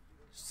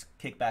 Just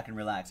kick back and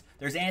relax.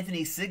 There's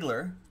Anthony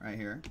Sigler right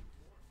here.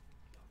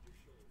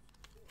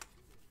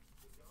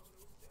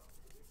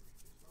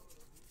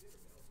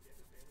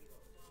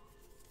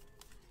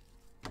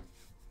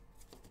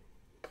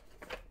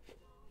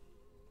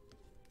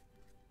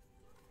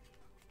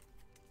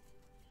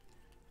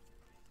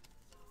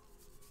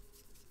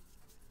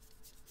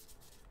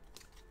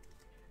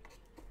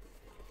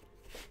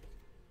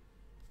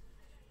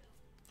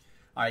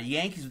 All right,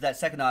 Yankees with that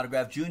second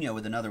autograph. Junior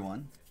with another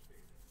one.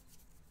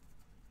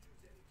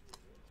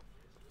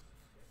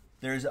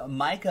 There's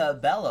Micah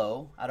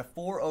Bello out of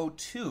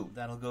 402.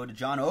 That'll go to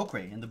John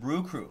Oakrey and the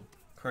Brew Crew,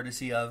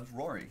 courtesy of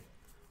Rory.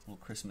 Little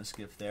Christmas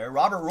gift there.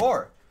 Robert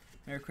Rohr,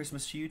 Merry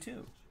Christmas to you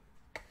too.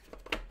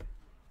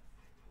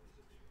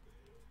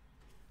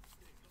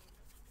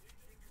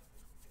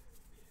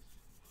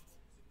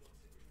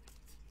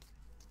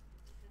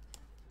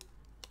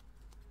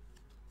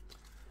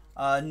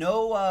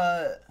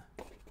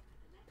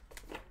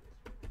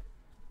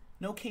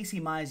 No Casey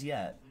Mize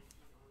yet.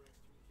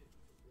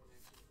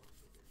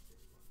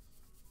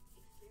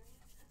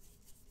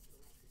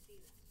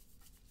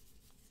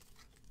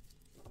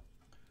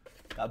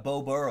 Got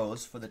Bo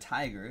Burrows for the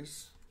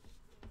Tigers.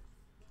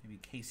 Maybe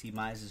Casey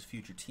Mize's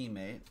future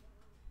teammate.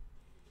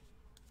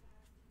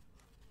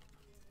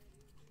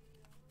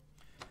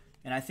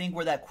 And I think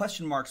where that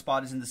question mark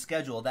spot is in the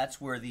schedule, that's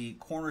where the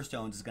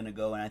cornerstones is going to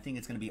go, and I think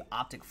it's going to be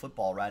optic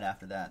football right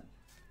after that.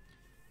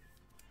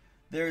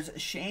 There's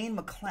Shane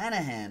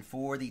McClanahan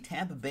for the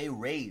Tampa Bay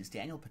Rays.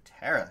 Daniel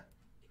Patera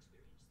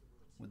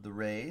with the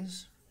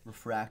Rays.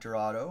 Refractor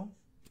auto.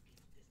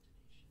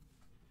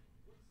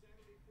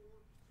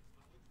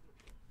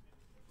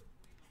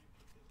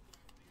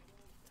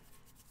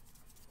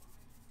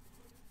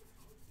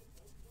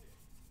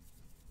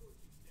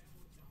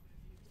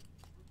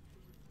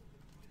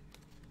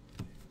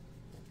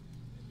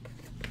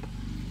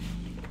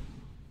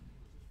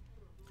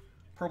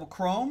 Purple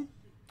Chrome,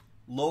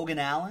 Logan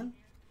Allen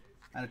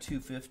out of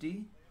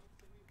 250.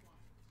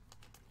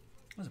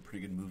 That was a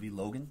pretty good movie,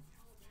 Logan.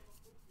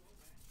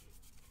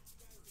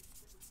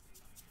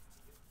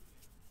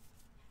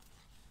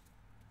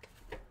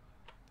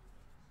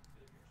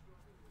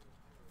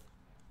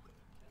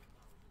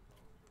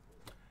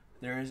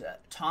 There's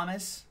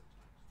Thomas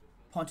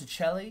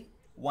Ponticelli,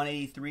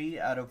 183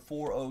 out of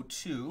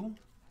 402.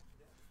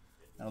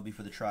 That'll be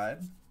for the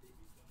Tribe.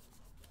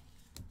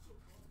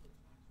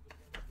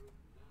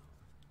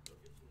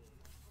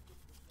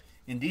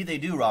 Indeed they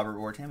do, Robert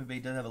Orr. Tampa Bay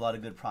does have a lot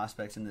of good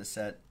prospects in this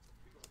set.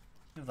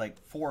 They have like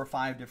 4 or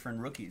 5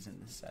 different rookies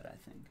in this set, I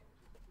think.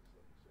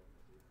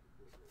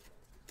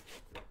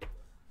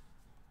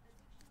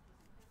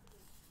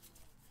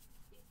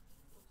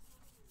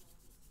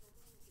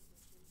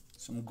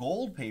 Some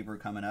gold paper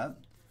coming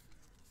up.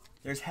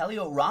 There's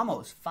Helio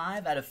Ramos,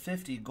 5 out of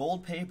 50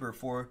 gold paper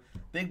for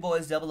Big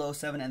Boys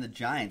 007 and the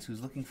Giants,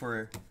 who's looking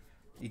for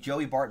a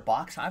Joey Bart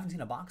box. I haven't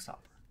seen a box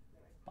topper.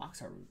 Box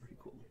topper would be pretty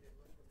cool.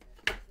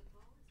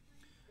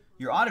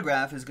 Your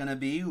autograph is going to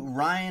be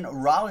Ryan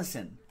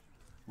Rollison.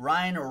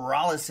 Ryan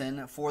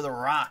Rollison for the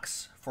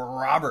Rocks for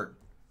Robert.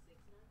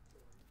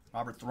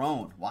 Robert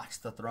Throne.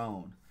 Watch the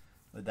Throne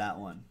with that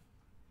one.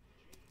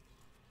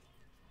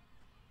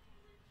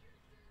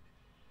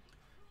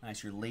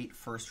 Nice, your late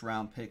first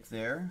round pick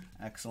there.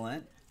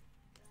 Excellent.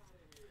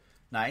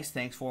 Nice,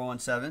 thanks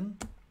 417.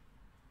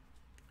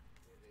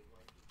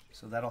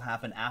 So that'll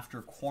happen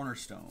after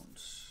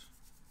Cornerstones.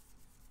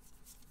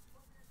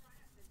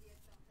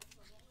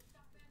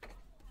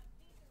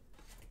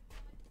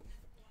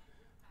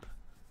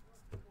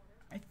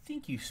 I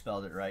think you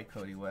spelled it right,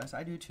 Cody West.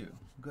 I do too.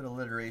 Good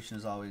alliteration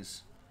is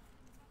always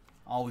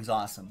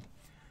awesome.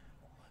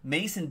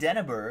 Mason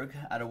Denneberg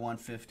out of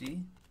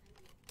 150.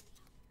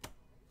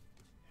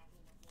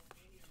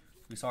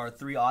 We saw our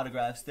 3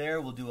 autographs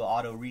there. We'll do an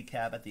auto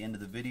recap at the end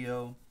of the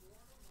video.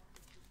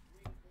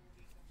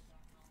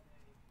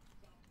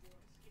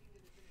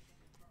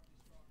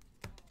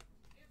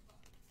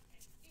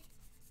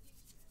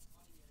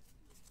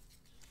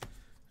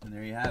 And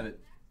there you have it.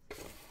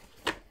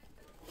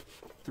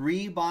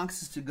 3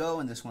 boxes to go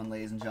in this one,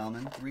 ladies and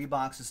gentlemen. 3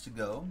 boxes to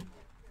go.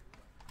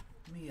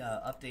 Let me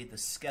update the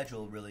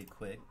schedule really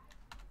quick.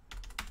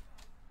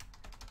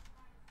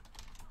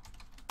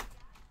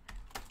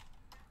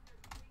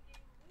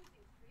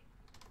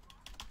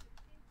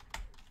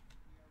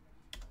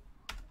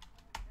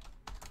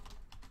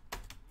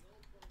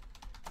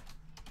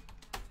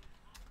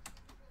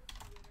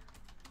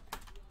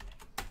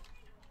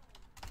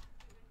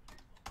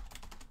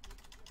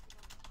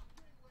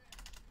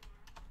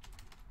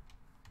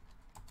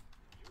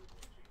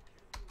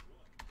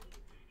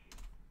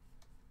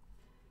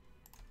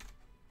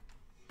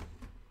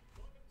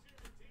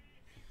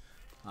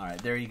 All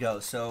right, there you go.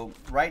 So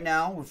right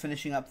now we're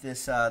finishing up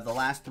this the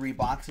last 3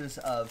 boxes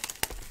of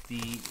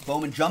the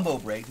Bowman Jumbo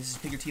break. This is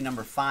Picker Team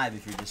number 5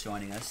 if you're just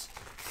joining us.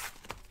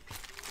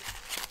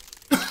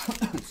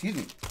 Excuse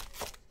me.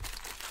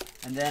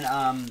 And then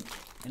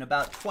in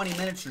about 20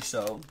 minutes or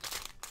so,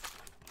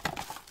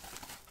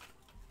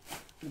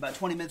 we'll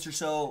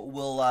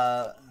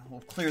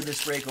clear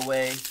this break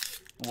away.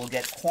 And we'll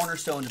get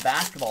Cornerstones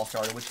basketball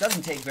started, which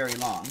doesn't take very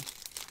long.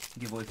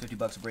 Give away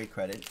 $50 of break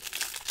credit.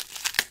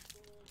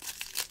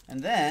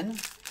 And then,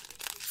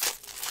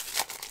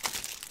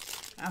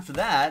 after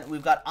that,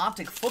 we've got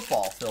optic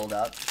football filled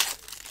up.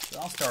 So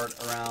I'll start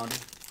around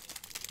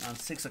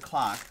 6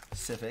 o'clock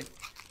Pacific.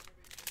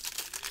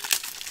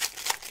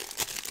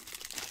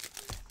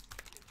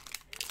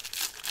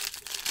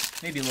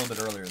 Maybe a little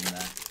bit earlier than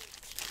that.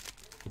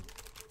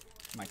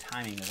 My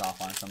timing is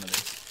off on some of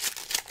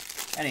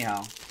this.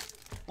 Anyhow,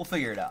 we'll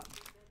figure it out.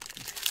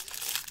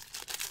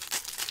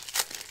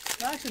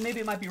 Well, actually,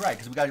 maybe it might be right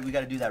because we got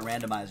to do that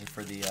randomizer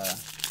for the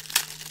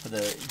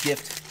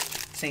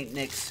gift St.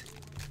 Nick's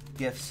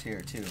gifts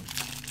here too. I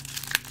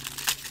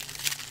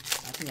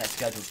think that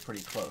schedule's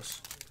pretty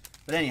close.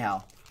 But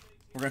anyhow,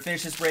 we're gonna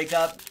finish this break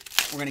up.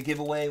 We're gonna give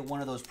away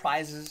one of those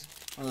prizes,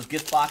 one of those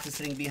gift boxes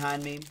sitting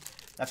behind me.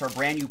 That's our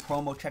brand new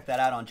promo. Check that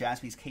out on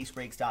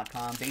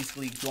jaspyscasebreaks.com.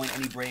 Basically, join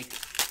any break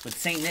with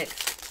St. Nick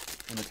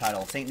in the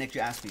title. St. Nick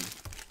Jaspy.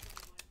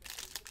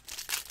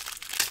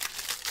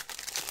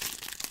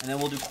 And then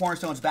we'll do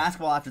Cornerstones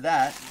basketball after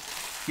that.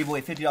 Give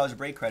away $50 of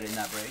break credit in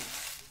that break.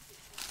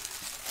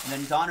 And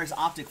then Donner's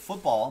Optic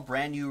Football,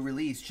 brand new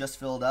release, just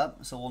filled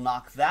up. So we'll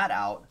knock that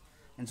out.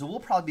 And so we'll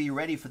probably be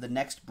ready for the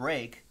next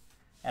break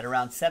at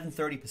around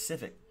 7:30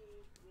 Pacific.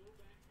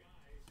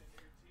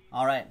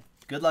 All right.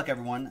 Good luck,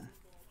 everyone.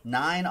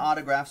 9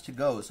 autographs to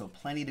go, so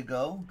plenty to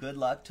go. Good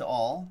luck to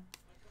all.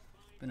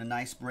 Been a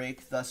nice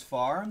break thus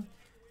far.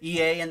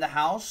 EA in the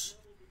house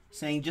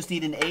saying just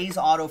need an A's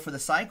auto for the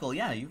cycle.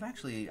 Yeah, you've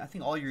actually, I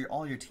think all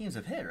your teams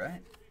have hit,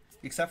 right?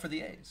 Except for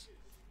the A's.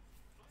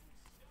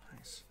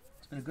 Nice.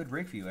 It's been a good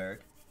break for you,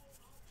 Eric.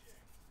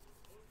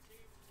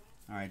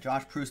 All right,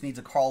 Josh Proust needs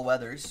a Carl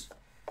Weathers.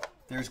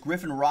 There's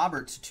Griffin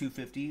Roberts,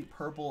 250,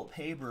 purple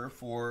paper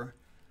for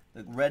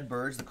the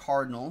Redbirds, the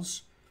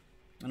Cardinals.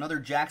 Another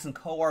Jackson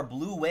Kowar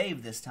Blue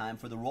Wave this time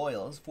for the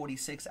Royals,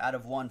 46 out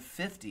of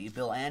 150.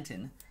 Bill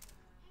Anton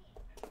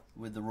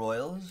with the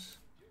Royals.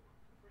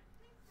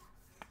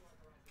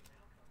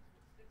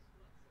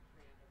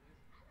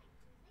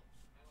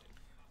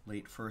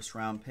 Late first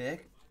round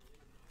pick.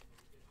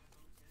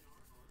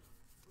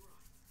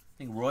 I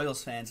think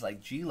Royals fans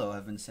like Gilo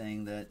have been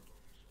saying that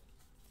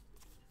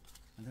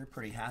they're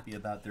pretty happy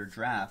about their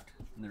draft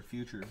and their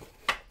future.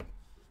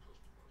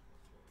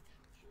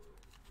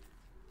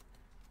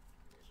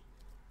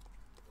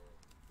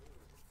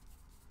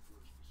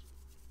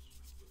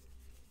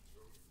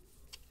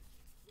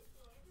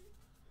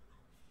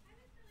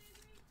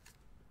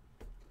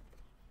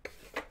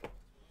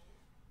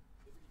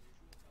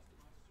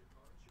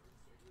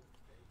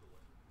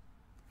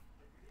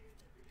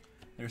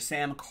 There's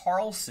Sam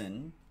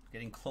Carlson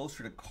getting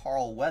closer to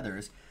Carl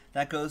Weathers.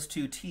 That goes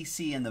to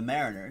TC and the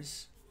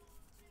Mariners.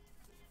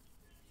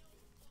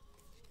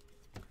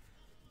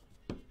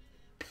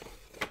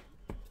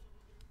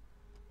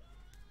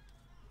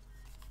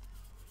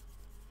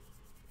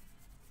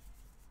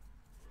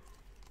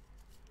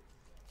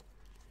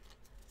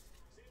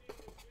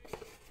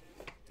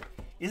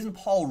 Isn't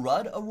Paul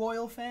Rudd a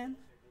Royal fan?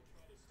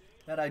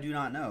 That I do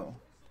not know.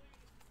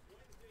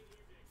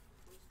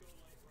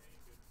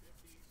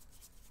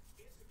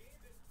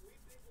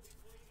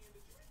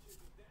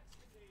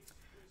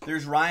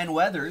 There's Ryan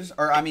Weathers,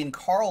 or I mean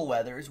Carl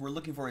Weathers. We're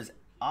looking for his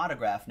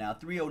autograph now.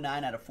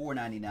 309 out of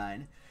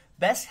 499.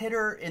 Best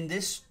hitter in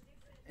this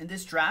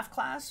draft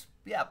class?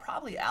 Yeah,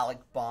 probably Alec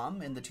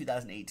Baum in the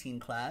 2018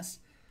 class.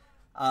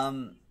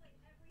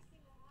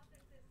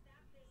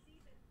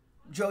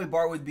 Joey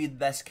Bart would be the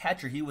best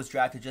catcher. He was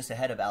drafted just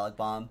ahead of Alec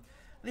Baum.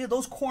 I think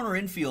those corner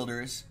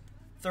infielders,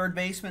 third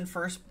baseman,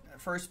 first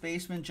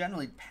baseman,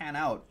 generally pan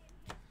out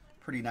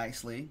pretty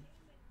nicely.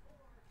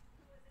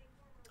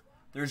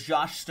 There's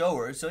Josh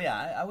Stower. So,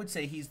 yeah, I would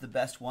say he's the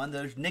best one.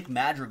 There's Nick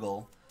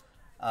Madrigal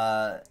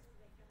for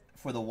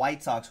the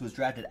White Sox, who was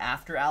drafted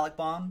after Alec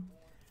Baum.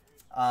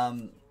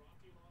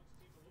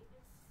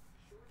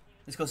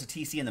 This goes to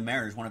TC and the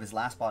Mariners, one of his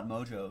last spot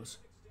mojos.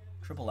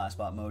 Triple last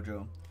spot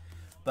mojo.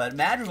 But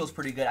Madrigal's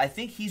pretty good. I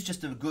think he's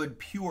just a good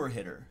pure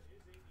hitter.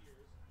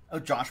 Oh,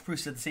 Josh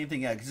Proust said the same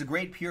thing. Yeah, he's a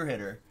great pure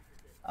hitter.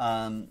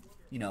 Could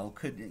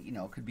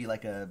be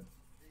like a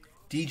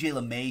DJ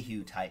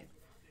LeMahieu type.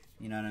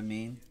 You know what I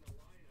mean?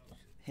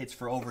 Hits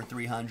for over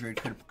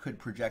 300, could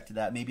project to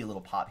that. Maybe a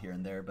little pop here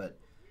and there, but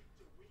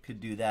could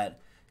do that.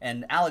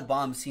 And Alec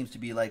Baum seems to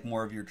be like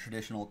more of your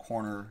traditional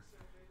corner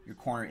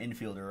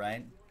infielder,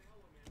 right?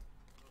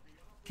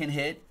 Can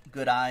hit,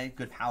 good eye,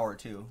 good power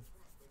too.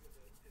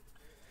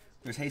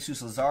 There's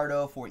Jesus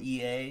Luzardo for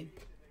EA.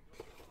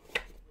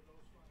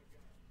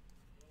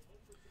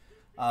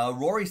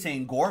 Rory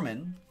saying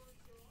Gorman.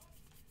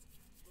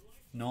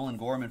 Nolan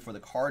Gorman for the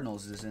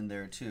Cardinals is in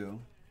there too.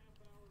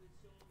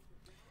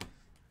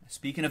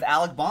 Speaking of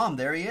Alec Baum,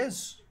 there he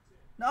is.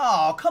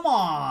 No, come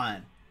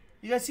on.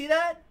 You guys see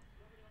that?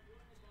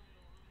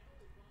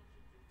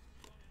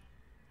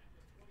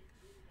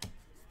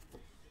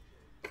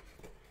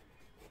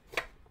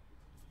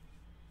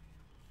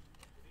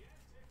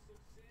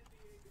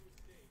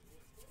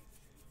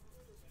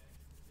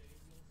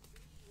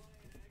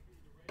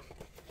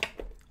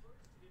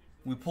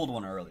 We pulled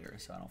one earlier,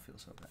 so I don't feel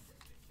so bad.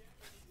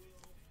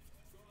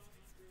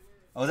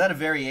 Oh, is that a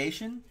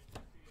variation?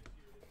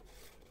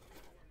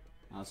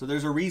 So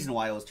there's a reason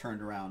why it was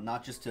turned around,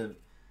 not just to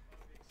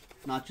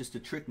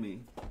trick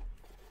me.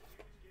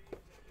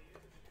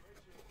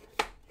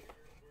 All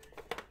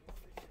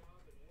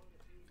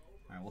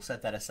right, we'll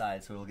set that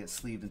aside so it'll get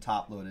sleeved and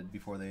top loaded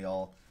before they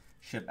all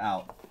ship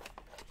out.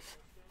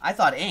 I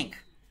thought ink.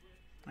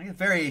 I guess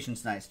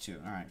variation's nice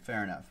too. All right,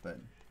 fair enough, but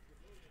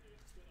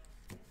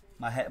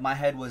my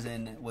head was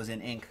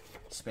in ink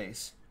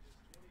space.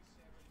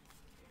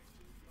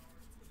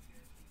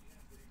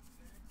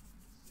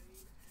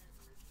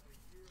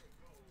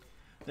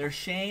 There's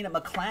Shane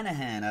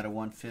McClanahan out of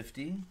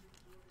 150.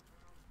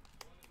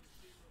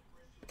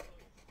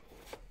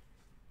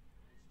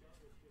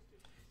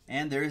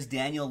 And there's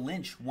Daniel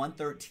Lynch,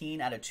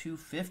 113 out of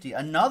 250.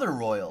 Another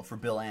Royal for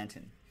Bill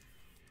Anton.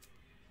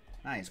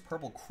 Nice.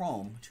 Purple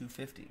Chrome,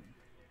 250.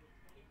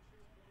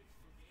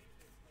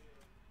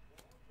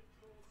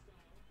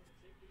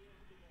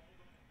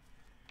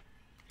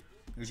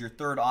 There's your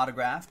third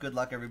autograph. Good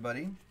luck,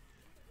 everybody.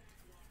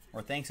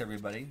 Or thanks,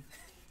 everybody.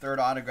 Third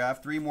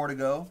autograph. 3 more to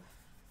go.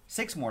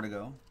 6 more to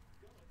go.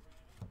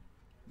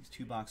 These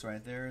 2 box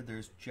right there.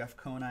 There's Jeff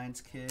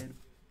Conine's kid.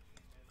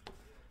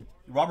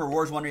 Robert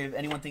Rohr's wondering if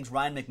anyone thinks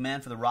Ryan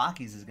McMahon for the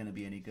Rockies is going to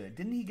be any good.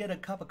 Didn't he get a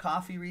cup of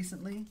coffee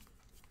recently?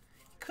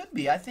 Could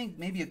be. I think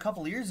maybe a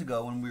couple years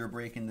ago when we were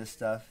breaking this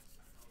stuff,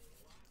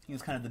 he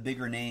was kind of the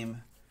bigger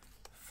name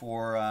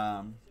for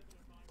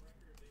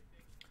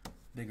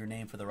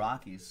the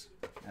Rockies,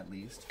 at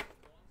least.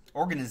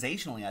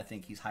 Organizationally, I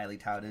think he's highly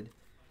touted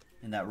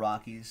in that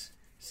Rockies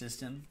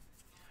system.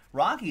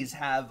 Rockies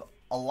have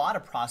a lot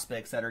of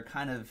prospects that are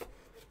kind of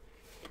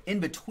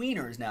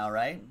in-betweeners now,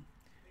 right?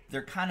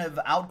 They're kind of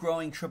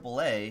outgrowing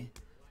AAA,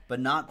 but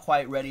not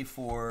quite ready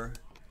for,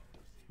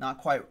 not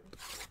quite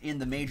in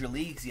the major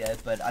leagues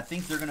yet. But I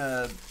think they're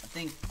gonna, I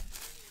think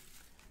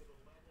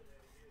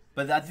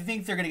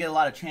they're gonna get a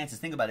lot of chances.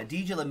 Think about it.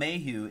 DJ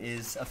LeMahieu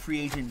is a free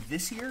agent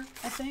this year,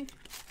 I think.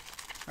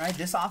 Right,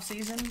 this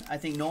offseason. I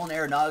think Nolan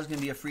Arenado is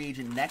gonna be a free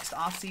agent next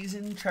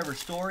offseason. Trevor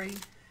Story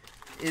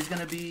is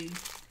gonna be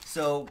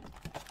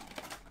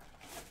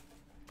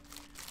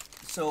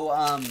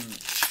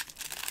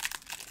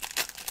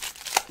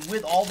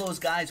with all those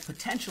guys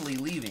potentially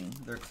leaving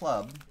their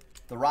club,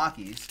 the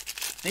Rockies,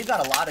 they've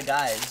got a lot of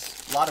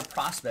guys, a lot of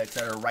prospects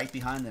that are right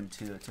behind them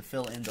to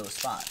fill in those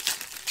spots.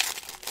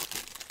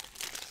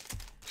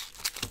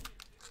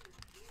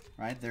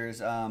 Right? There's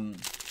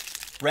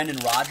Brendan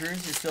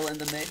Rodgers is still in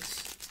the mix.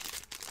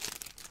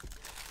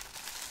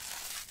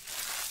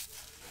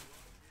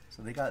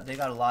 So they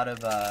got a lot of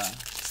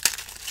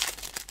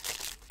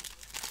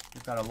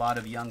they've got a lot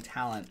of young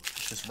talent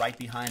just right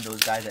behind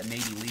those guys that may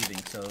be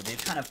leaving. So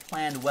they've kind of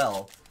planned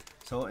well.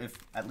 So if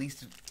at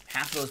least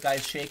half of those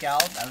guys shake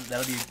out,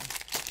 that'll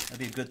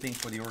be a good thing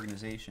for the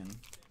organization.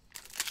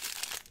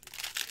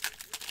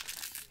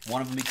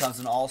 One of them becomes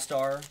an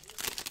all-star,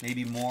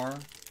 maybe more.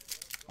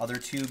 Other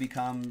 2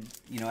 become,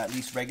 at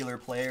least regular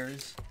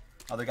players.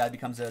 Other guy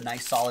becomes a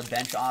nice solid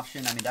bench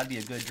option. I mean, that'd be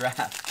a good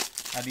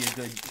draft. That'd be a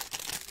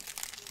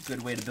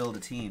good way to build a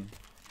team.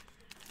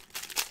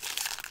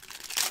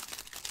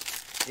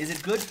 Isn't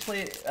it good to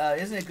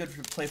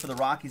play for the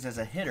Rockies as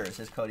a hitter,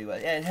 says Cody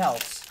West? Yeah, it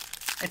helps.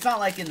 It's not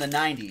like in the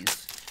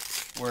 90s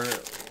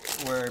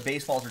where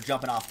baseballs are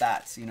jumping off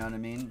bats, you know what I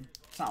mean?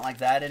 It's not like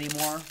that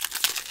anymore.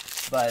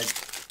 But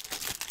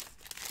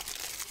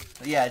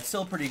yeah, it's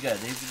still pretty good.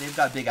 They've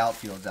got big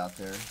outfields out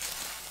there.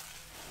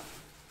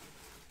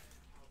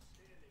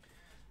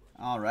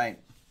 All right.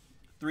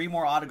 3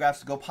 more autographs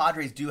to go.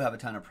 Padres do have a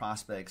ton of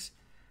prospects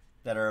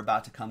that are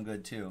about to come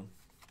good too.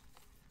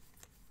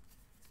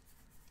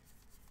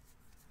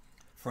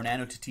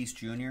 Fernando Tatis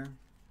Jr.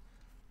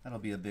 That'll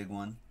be a big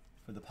one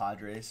for the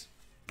Padres.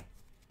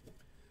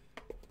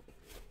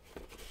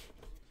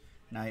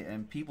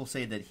 And people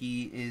say that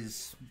he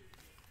is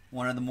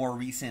one of the more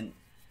recent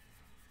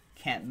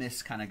can't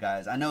miss kind of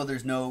guys. I know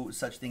there's no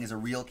such thing as a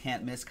real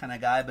can't miss kind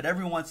of guy, but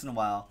every once in a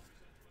while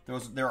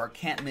there are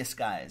can't miss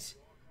guys.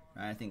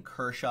 Right? I think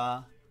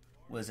Kershaw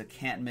was a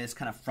can't miss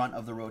kind of front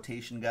of the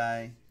rotation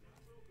guy.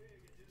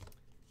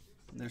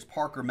 There's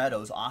Parker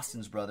Meadows,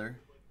 Austin's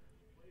brother.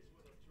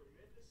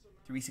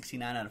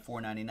 369 out of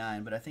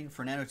 499, but I think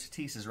Fernando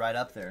Tatis is right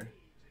up there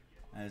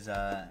as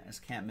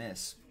can't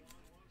miss.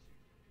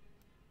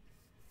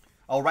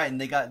 Oh right,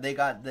 and they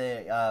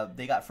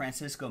got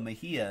Francisco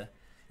Mejia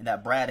in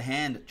that Brad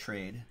Hand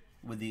trade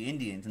with the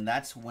Indians, and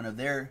that's one of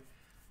the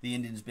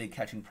Indians' big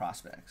catching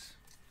prospects.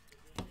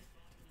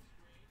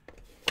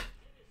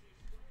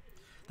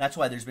 That's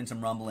why there's been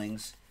some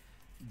rumblings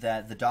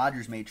that the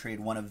Dodgers may trade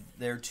one of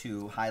their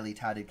 2 highly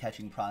touted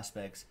catching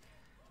prospects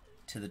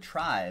to the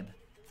Tribe.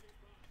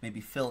 Maybe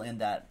fill in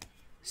that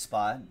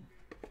spot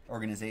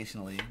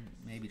organizationally.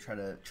 Maybe try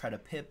to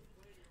pip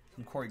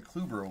some Corey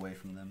Kluber away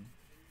from them.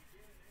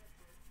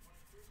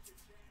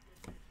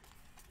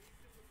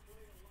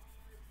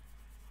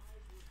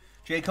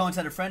 Jay Cohen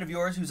said a friend of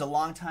yours who's a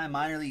longtime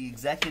minor league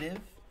executive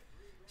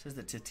says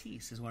that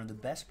Tatis is one of the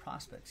best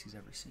prospects he's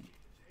ever seen.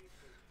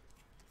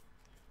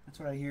 That's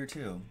what I hear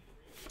too.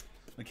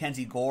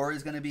 Mackenzie Gore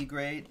is going to be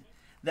great.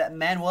 That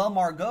Manuel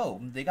Margot,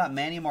 they got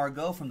Manny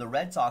Margot from the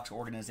Red Sox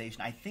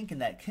organization, I think in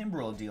that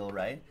Kimbrel deal,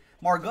 right?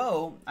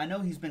 Margot, I know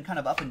he's been kind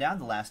of up and down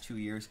the last 2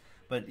 years,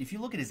 but if you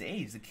look at his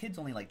age, the kid's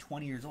only like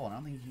 20 years old.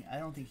 I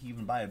don't think he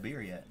even buy a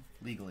beer yet,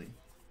 legally.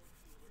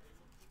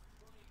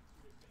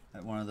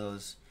 At one of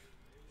those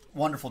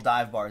wonderful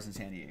dive bars in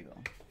San Diego.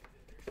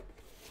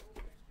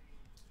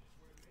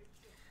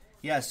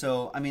 Yeah,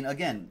 so, I mean,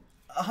 again,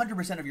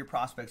 100% of your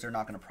prospects are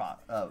not going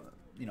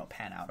to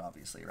pan out,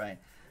 obviously, right?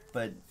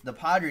 But the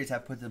Padres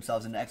have put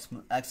themselves in an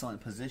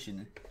excellent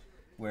position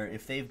where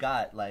if they've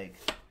got, like,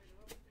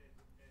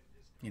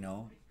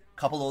 a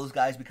couple of those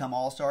guys become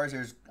all-stars.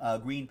 There's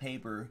green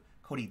paper,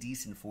 Cody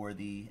Deason for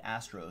the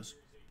Astros.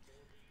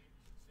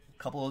 A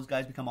couple of those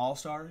guys become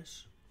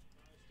all-stars.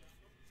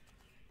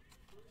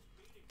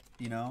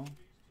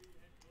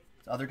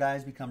 Other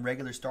guys become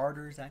regular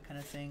starters, that kind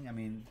of thing. I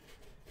mean,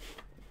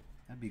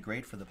 that'd be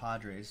great for the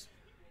Padres.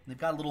 They've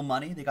got a little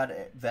money. They got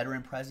a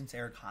veteran presence,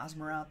 Eric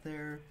Hosmer out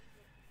there.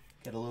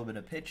 Get a little bit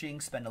of pitching,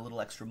 spend a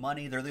little extra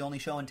money. They're the only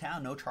show in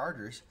town, no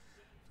Chargers.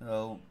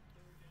 So,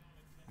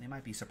 They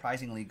might be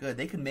surprisingly good.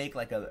 They could make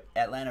like a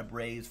Atlanta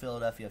Braves,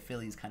 Philadelphia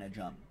Phillies kind of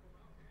jump.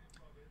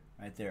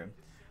 Right there.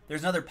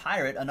 There's another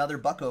Pirate, another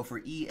Bucko for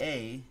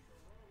EA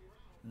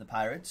in the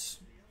Pirates.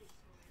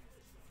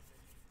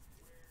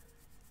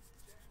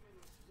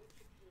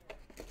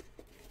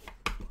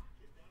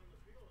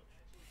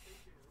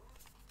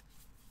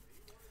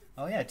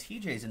 Oh yeah,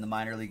 TJ's in the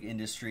minor league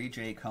industry,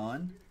 Jay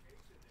Cohen.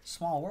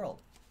 Small world.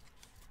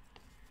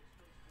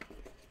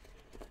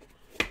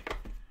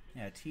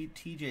 Yeah,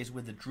 TJ's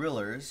with the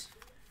Drillers.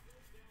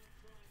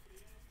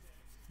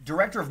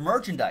 Director of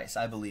Merchandise,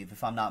 I believe,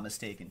 if I'm not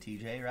mistaken,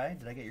 TJ, right?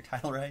 Did I get your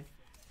title right?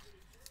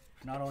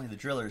 Not only the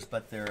Drillers,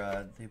 but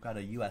they've got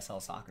a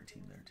USL soccer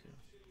team there too.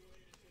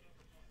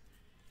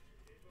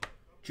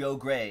 Joe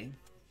Gray.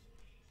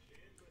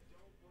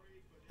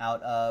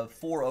 Out of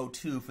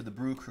 402 for the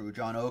Brew Crew,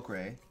 John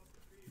Oakray.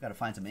 We've got to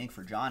find some ink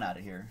for John out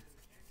of here.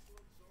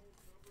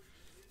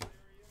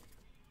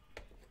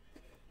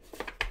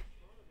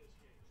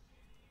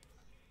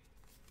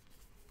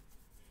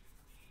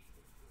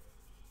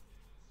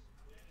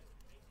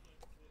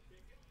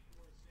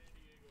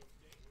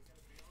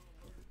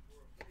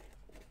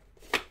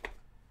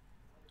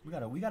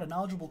 We got a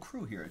knowledgeable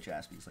crew here at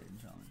Jaspy's, ladies and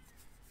gentlemen.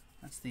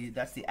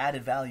 That's the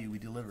added value we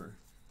deliver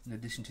in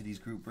addition to these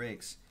group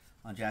breaks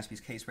on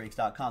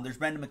jaspyscasebreaks.com. There's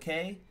Brendan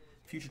McKay,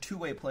 future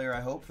two-way player,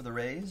 I hope, for the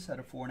Rays at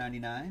a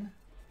 $4.99.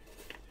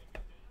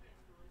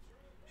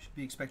 Should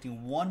be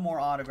expecting one more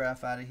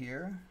autograph out of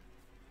here.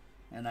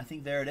 And I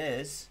think there it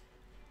is.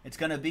 It's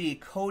going to be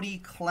Cody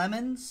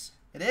Clemens.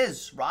 It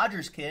is.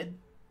 Rogers kid.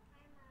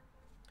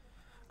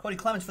 Cody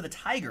Clemens for the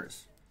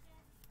Tigers.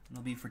 And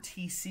it'll be for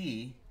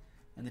TC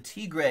and the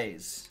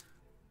Tigres.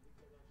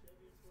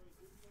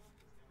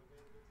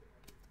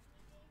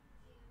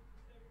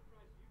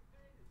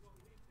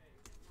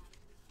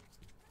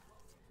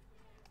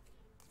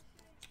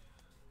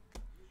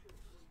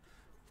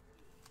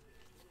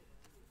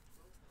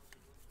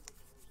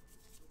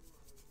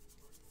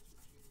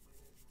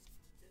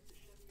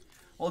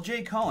 Well,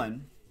 Jay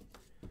Cohen,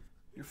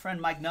 your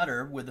friend Mike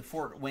Nutter with the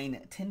Fort Wayne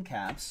Tin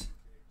Caps,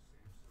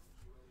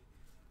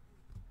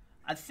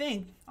 I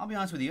think, I'll be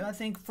honest with you, I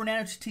think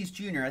Fernando Tatis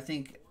Jr., I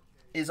think,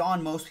 is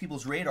on most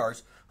people's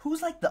radars.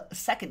 Who's like the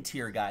second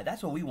tier guy?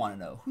 That's what we want to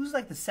know. Who's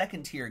like the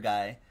second tier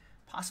guy,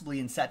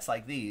 possibly in sets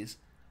like these,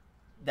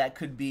 that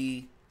could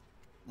be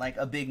like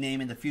a big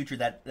name in the future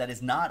that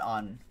is not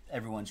on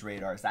everyone's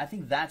radars? I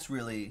think that's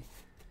really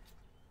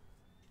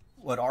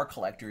what our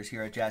collectors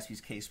here at Jaspy's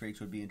Case Breaks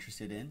would be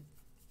interested in.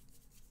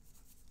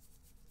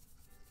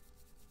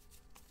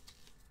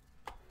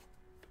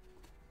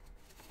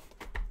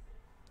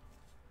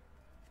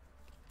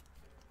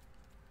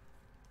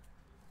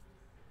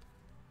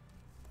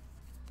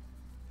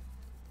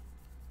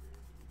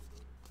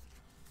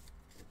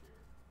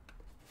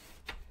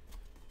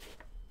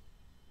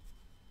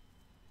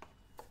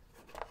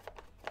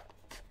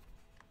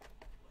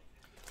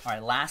 All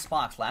right, last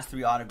box, last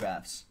three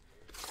autographs.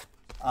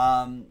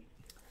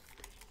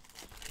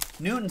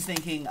 Newton's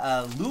thinking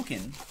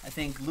Lucan. I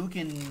think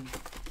Lucan,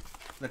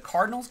 the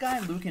Cardinals guy,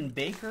 Lucan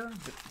Baker.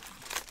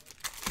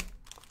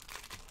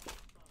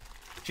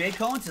 Jay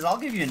Cohen says, I'll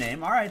give you a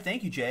name. All right,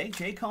 thank you, Jay.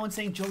 Jay Cohen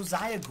saying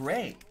Josiah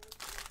Gray.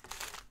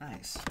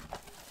 Nice.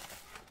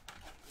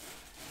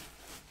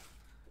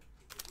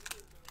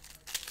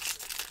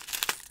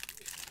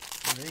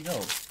 Well, there you go.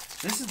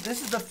 This is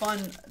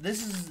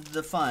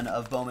the fun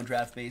of Bowman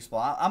Draft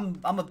Baseball. I'm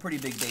a pretty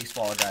big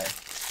baseball guy.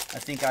 I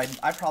think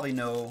I probably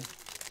know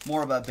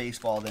more about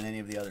baseball than any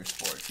of the other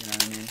sports. You know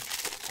what I mean?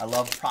 I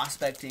love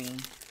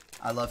prospecting.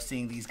 I love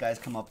seeing these guys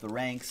come up the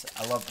ranks.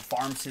 I love the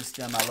farm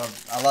system. I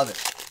love it.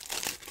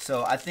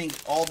 So I think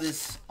all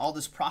this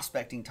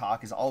prospecting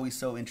talk is always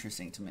so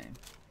interesting to me.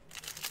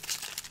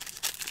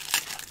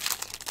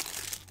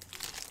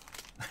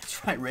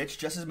 That's right, Rich.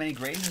 Just as many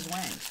Grays as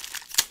Wangs.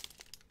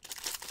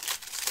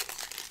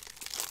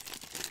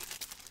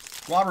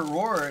 Robert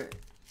Rohr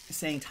is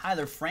saying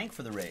Tyler Frank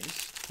for the Rays.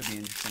 Could be an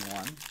interesting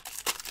one.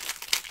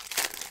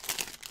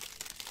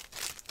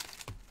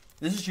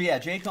 This is true, yeah.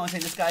 Jay Cohen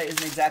saying this guy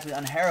isn't exactly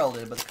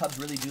unheralded, but the Cubs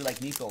really do like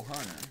Nico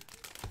Herner.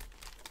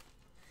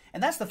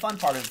 And that's the fun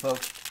part of it,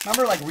 folks.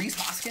 Remember, like, Rhys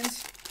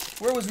Hoskins?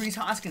 Where was Rhys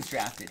Hoskins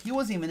drafted? He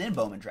wasn't even in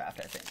Bowman Draft,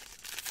 I think.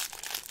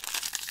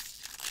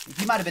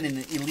 He might have been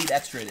in the Elite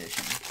Extra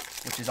Edition,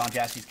 which is on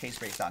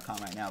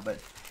JaspysCaseBreaks.com right now,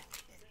 but,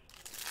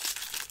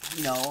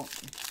 you know,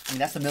 I mean,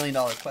 that's the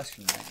million-dollar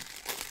question, right?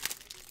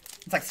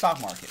 It's like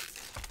stock market.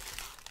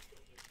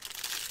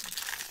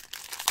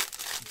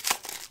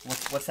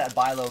 What's that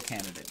buy low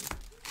candidate?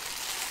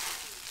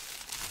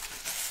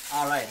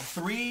 All right,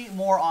 3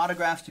 more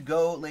autographs to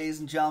go, ladies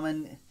and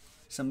gentlemen.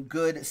 Some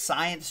good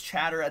science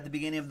chatter at the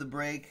beginning of the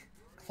break.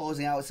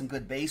 Closing out with some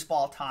good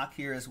baseball talk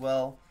here as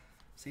well.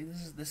 See,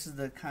 this is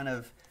the kind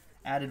of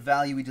added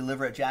value we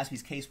deliver at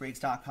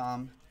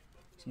JaspysCaseBreaks.com.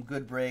 Some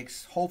good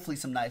breaks. Hopefully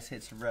some nice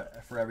hits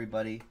for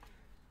everybody.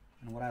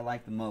 And what I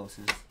like the most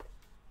is the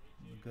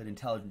good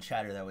intelligent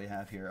chatter that we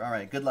have here. All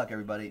right, good luck,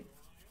 everybody.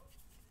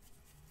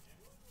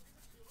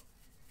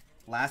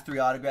 Last 3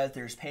 autographs.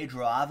 There's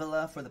Pedro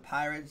Avila for the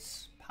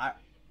Pirates.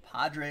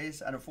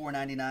 Padres out of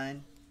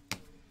 499.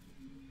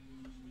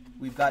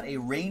 We've got a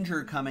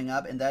Ranger coming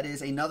up, and that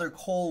is another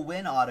Cole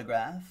Winn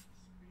autograph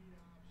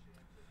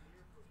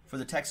for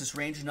the Texas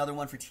Rangers. Another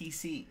one for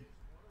TC.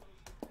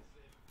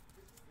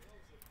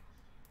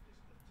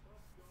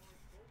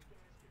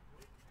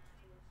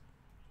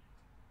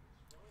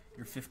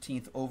 Your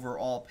 15th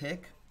overall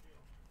pick.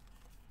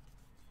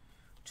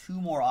 2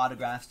 more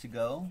autographs to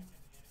go.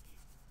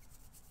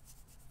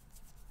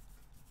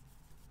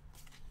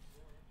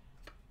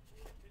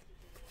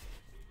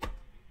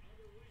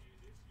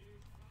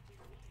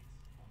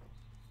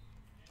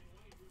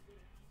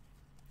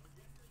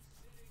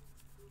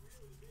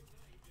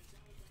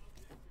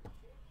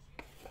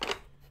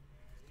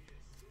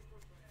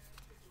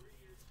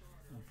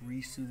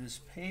 Breeze through this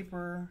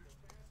paper.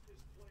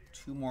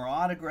 2 more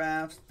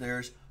autographs.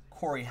 There's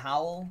Corey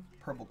Howell,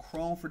 purple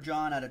chrome for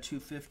John out of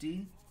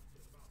 250.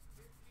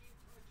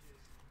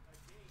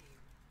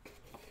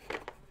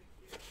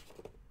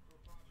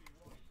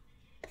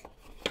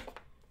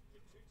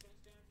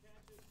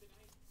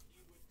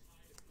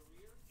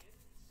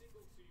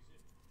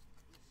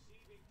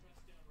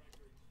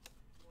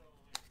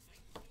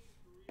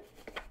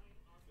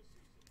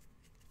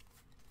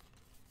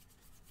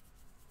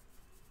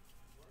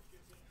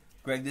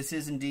 Greg, this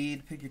is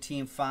indeed Pick Your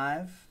Team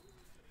 5.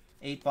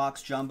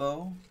 8-box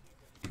jumbo.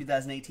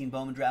 2018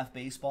 Bowman Draft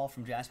Baseball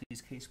from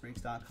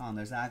JaspysCaseBreaks.com.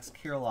 There's Alex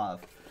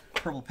Kirilov.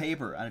 Purple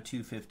paper out of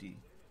 250.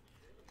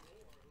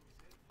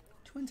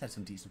 Twins had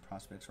some decent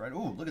prospects, right?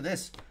 Ooh, look at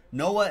this.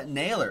 Noah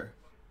Naylor.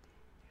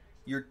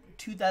 Your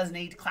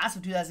 2008 class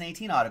of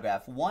 2018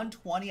 autograph.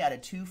 120 out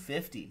of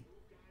 250.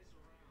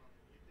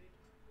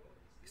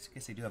 I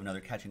guess they do have another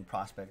catching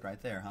prospect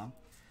right there, huh?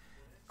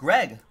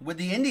 Greg with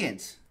the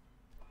Indians.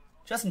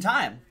 Just in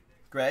time,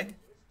 Greg.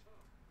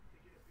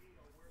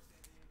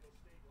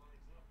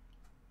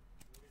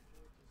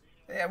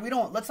 Yeah,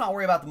 let's not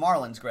worry about the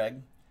Marlins,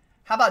 Greg.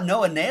 How about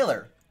Noah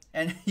Naylor?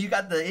 And you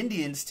got the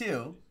Indians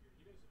too.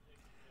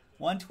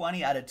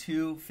 120 out of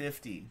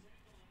 250.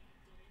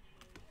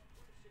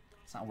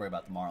 Let's not worry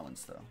about the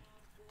Marlins though.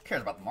 Who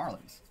cares about the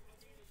Marlins?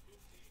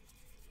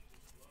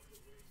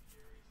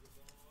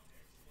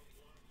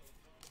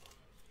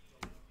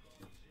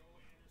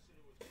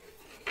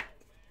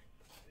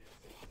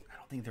 I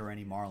don't think there were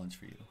any Marlins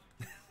for you.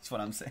 That's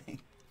what I'm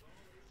saying.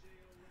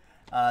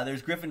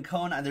 There's Griffin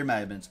Conine. There might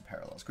have been some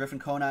parallels. Griffin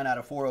Conine out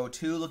of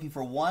 402. Looking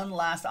for one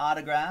last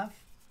autograph.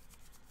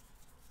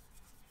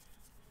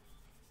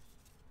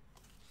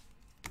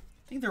 I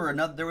think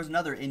there was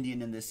another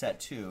Indian in this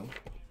set too.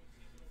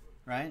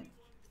 Right?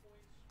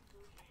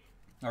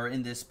 Or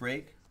in this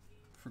break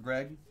for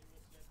Greg.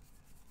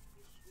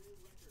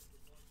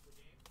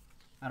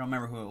 I don't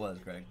remember who it was,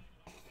 Greg.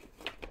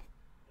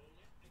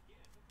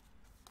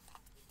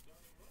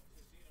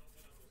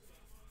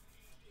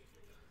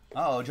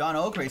 Oh, John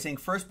Oakley saying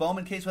first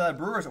Bowman case without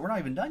Brewers. We're not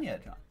even done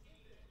yet, John.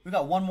 We've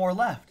got 1 more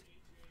left.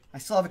 I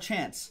still have a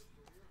chance.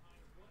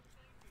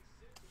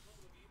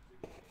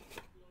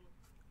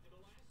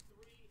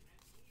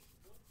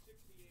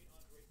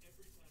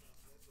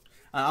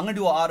 I'm going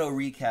to do an auto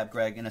recap,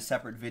 Greg, in a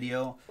separate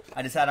video.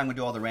 I decided I'm going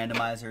to do all the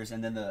randomizers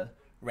and then the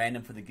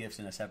random for the gifts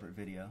in a separate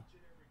video.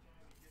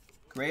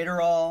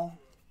 Graterol.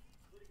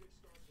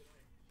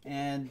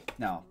 And,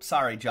 no,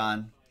 sorry,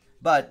 John.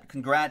 But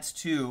congrats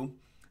to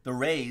the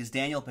Rays,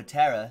 Daniel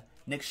Patera.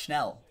 Nick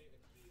Schnell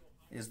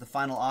is the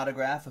final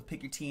autograph of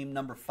Pick Your Team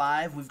number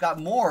 5. We've got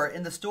more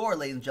in the store,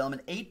 ladies and gentlemen.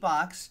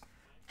 8-box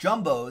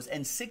jumbos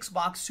and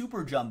 6-box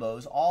super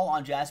jumbos, all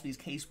on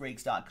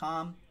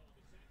JaspysCaseBreaks.com.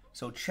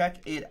 So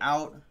check it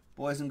out,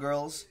 boys and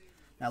girls.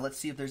 Now let's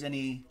see if there's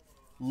any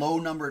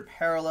low-numbered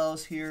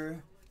parallels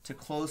here to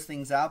close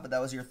things out. But that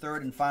was your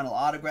 3rd and final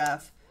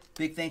autograph.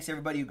 Big thanks to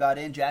everybody who got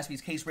in.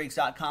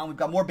 JaspysCaseBreaks.com. We've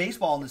got more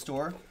baseball in the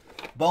store.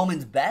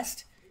 Bowman's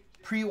Best.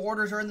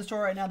 Pre-orders are in the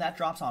store right now. That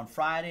drops on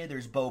Friday.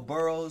 There's Bo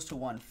Burrows to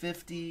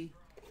 150.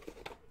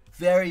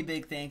 Very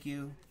big thank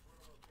you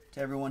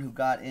to everyone who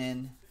got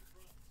in.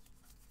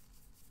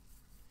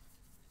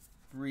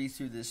 Breeze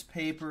through this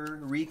paper.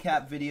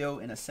 Recap video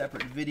in a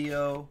separate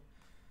video.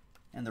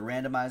 And the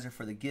randomizer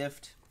for the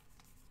gift.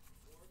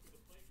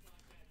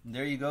 And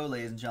there you go,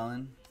 ladies and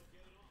gentlemen.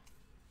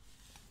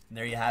 And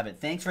there you have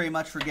it. Thanks very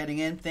much for getting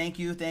in. Thank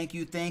you, thank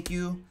you, thank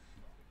you.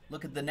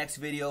 Look at the next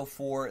video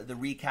for the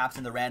recaps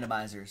and the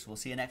randomizers. We'll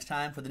see you next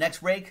time. For the next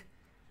break,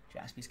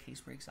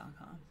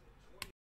 JaspysCaseBreaks.com.